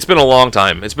 It's been a long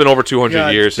time. It's been over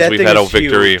 200 years since we've had a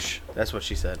victory. Huge. That's what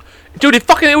she said. Dude,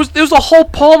 it was the whole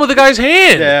palm of the guy's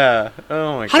hand. Yeah.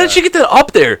 Oh my god. How did she get that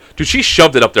up there? Dude, she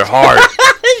shoved it up there hard.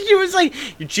 She was like,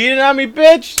 "You cheated on me,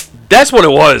 bitch." That's what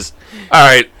it was. All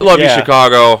right, love you,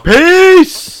 Chicago.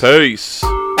 Peace. Peace.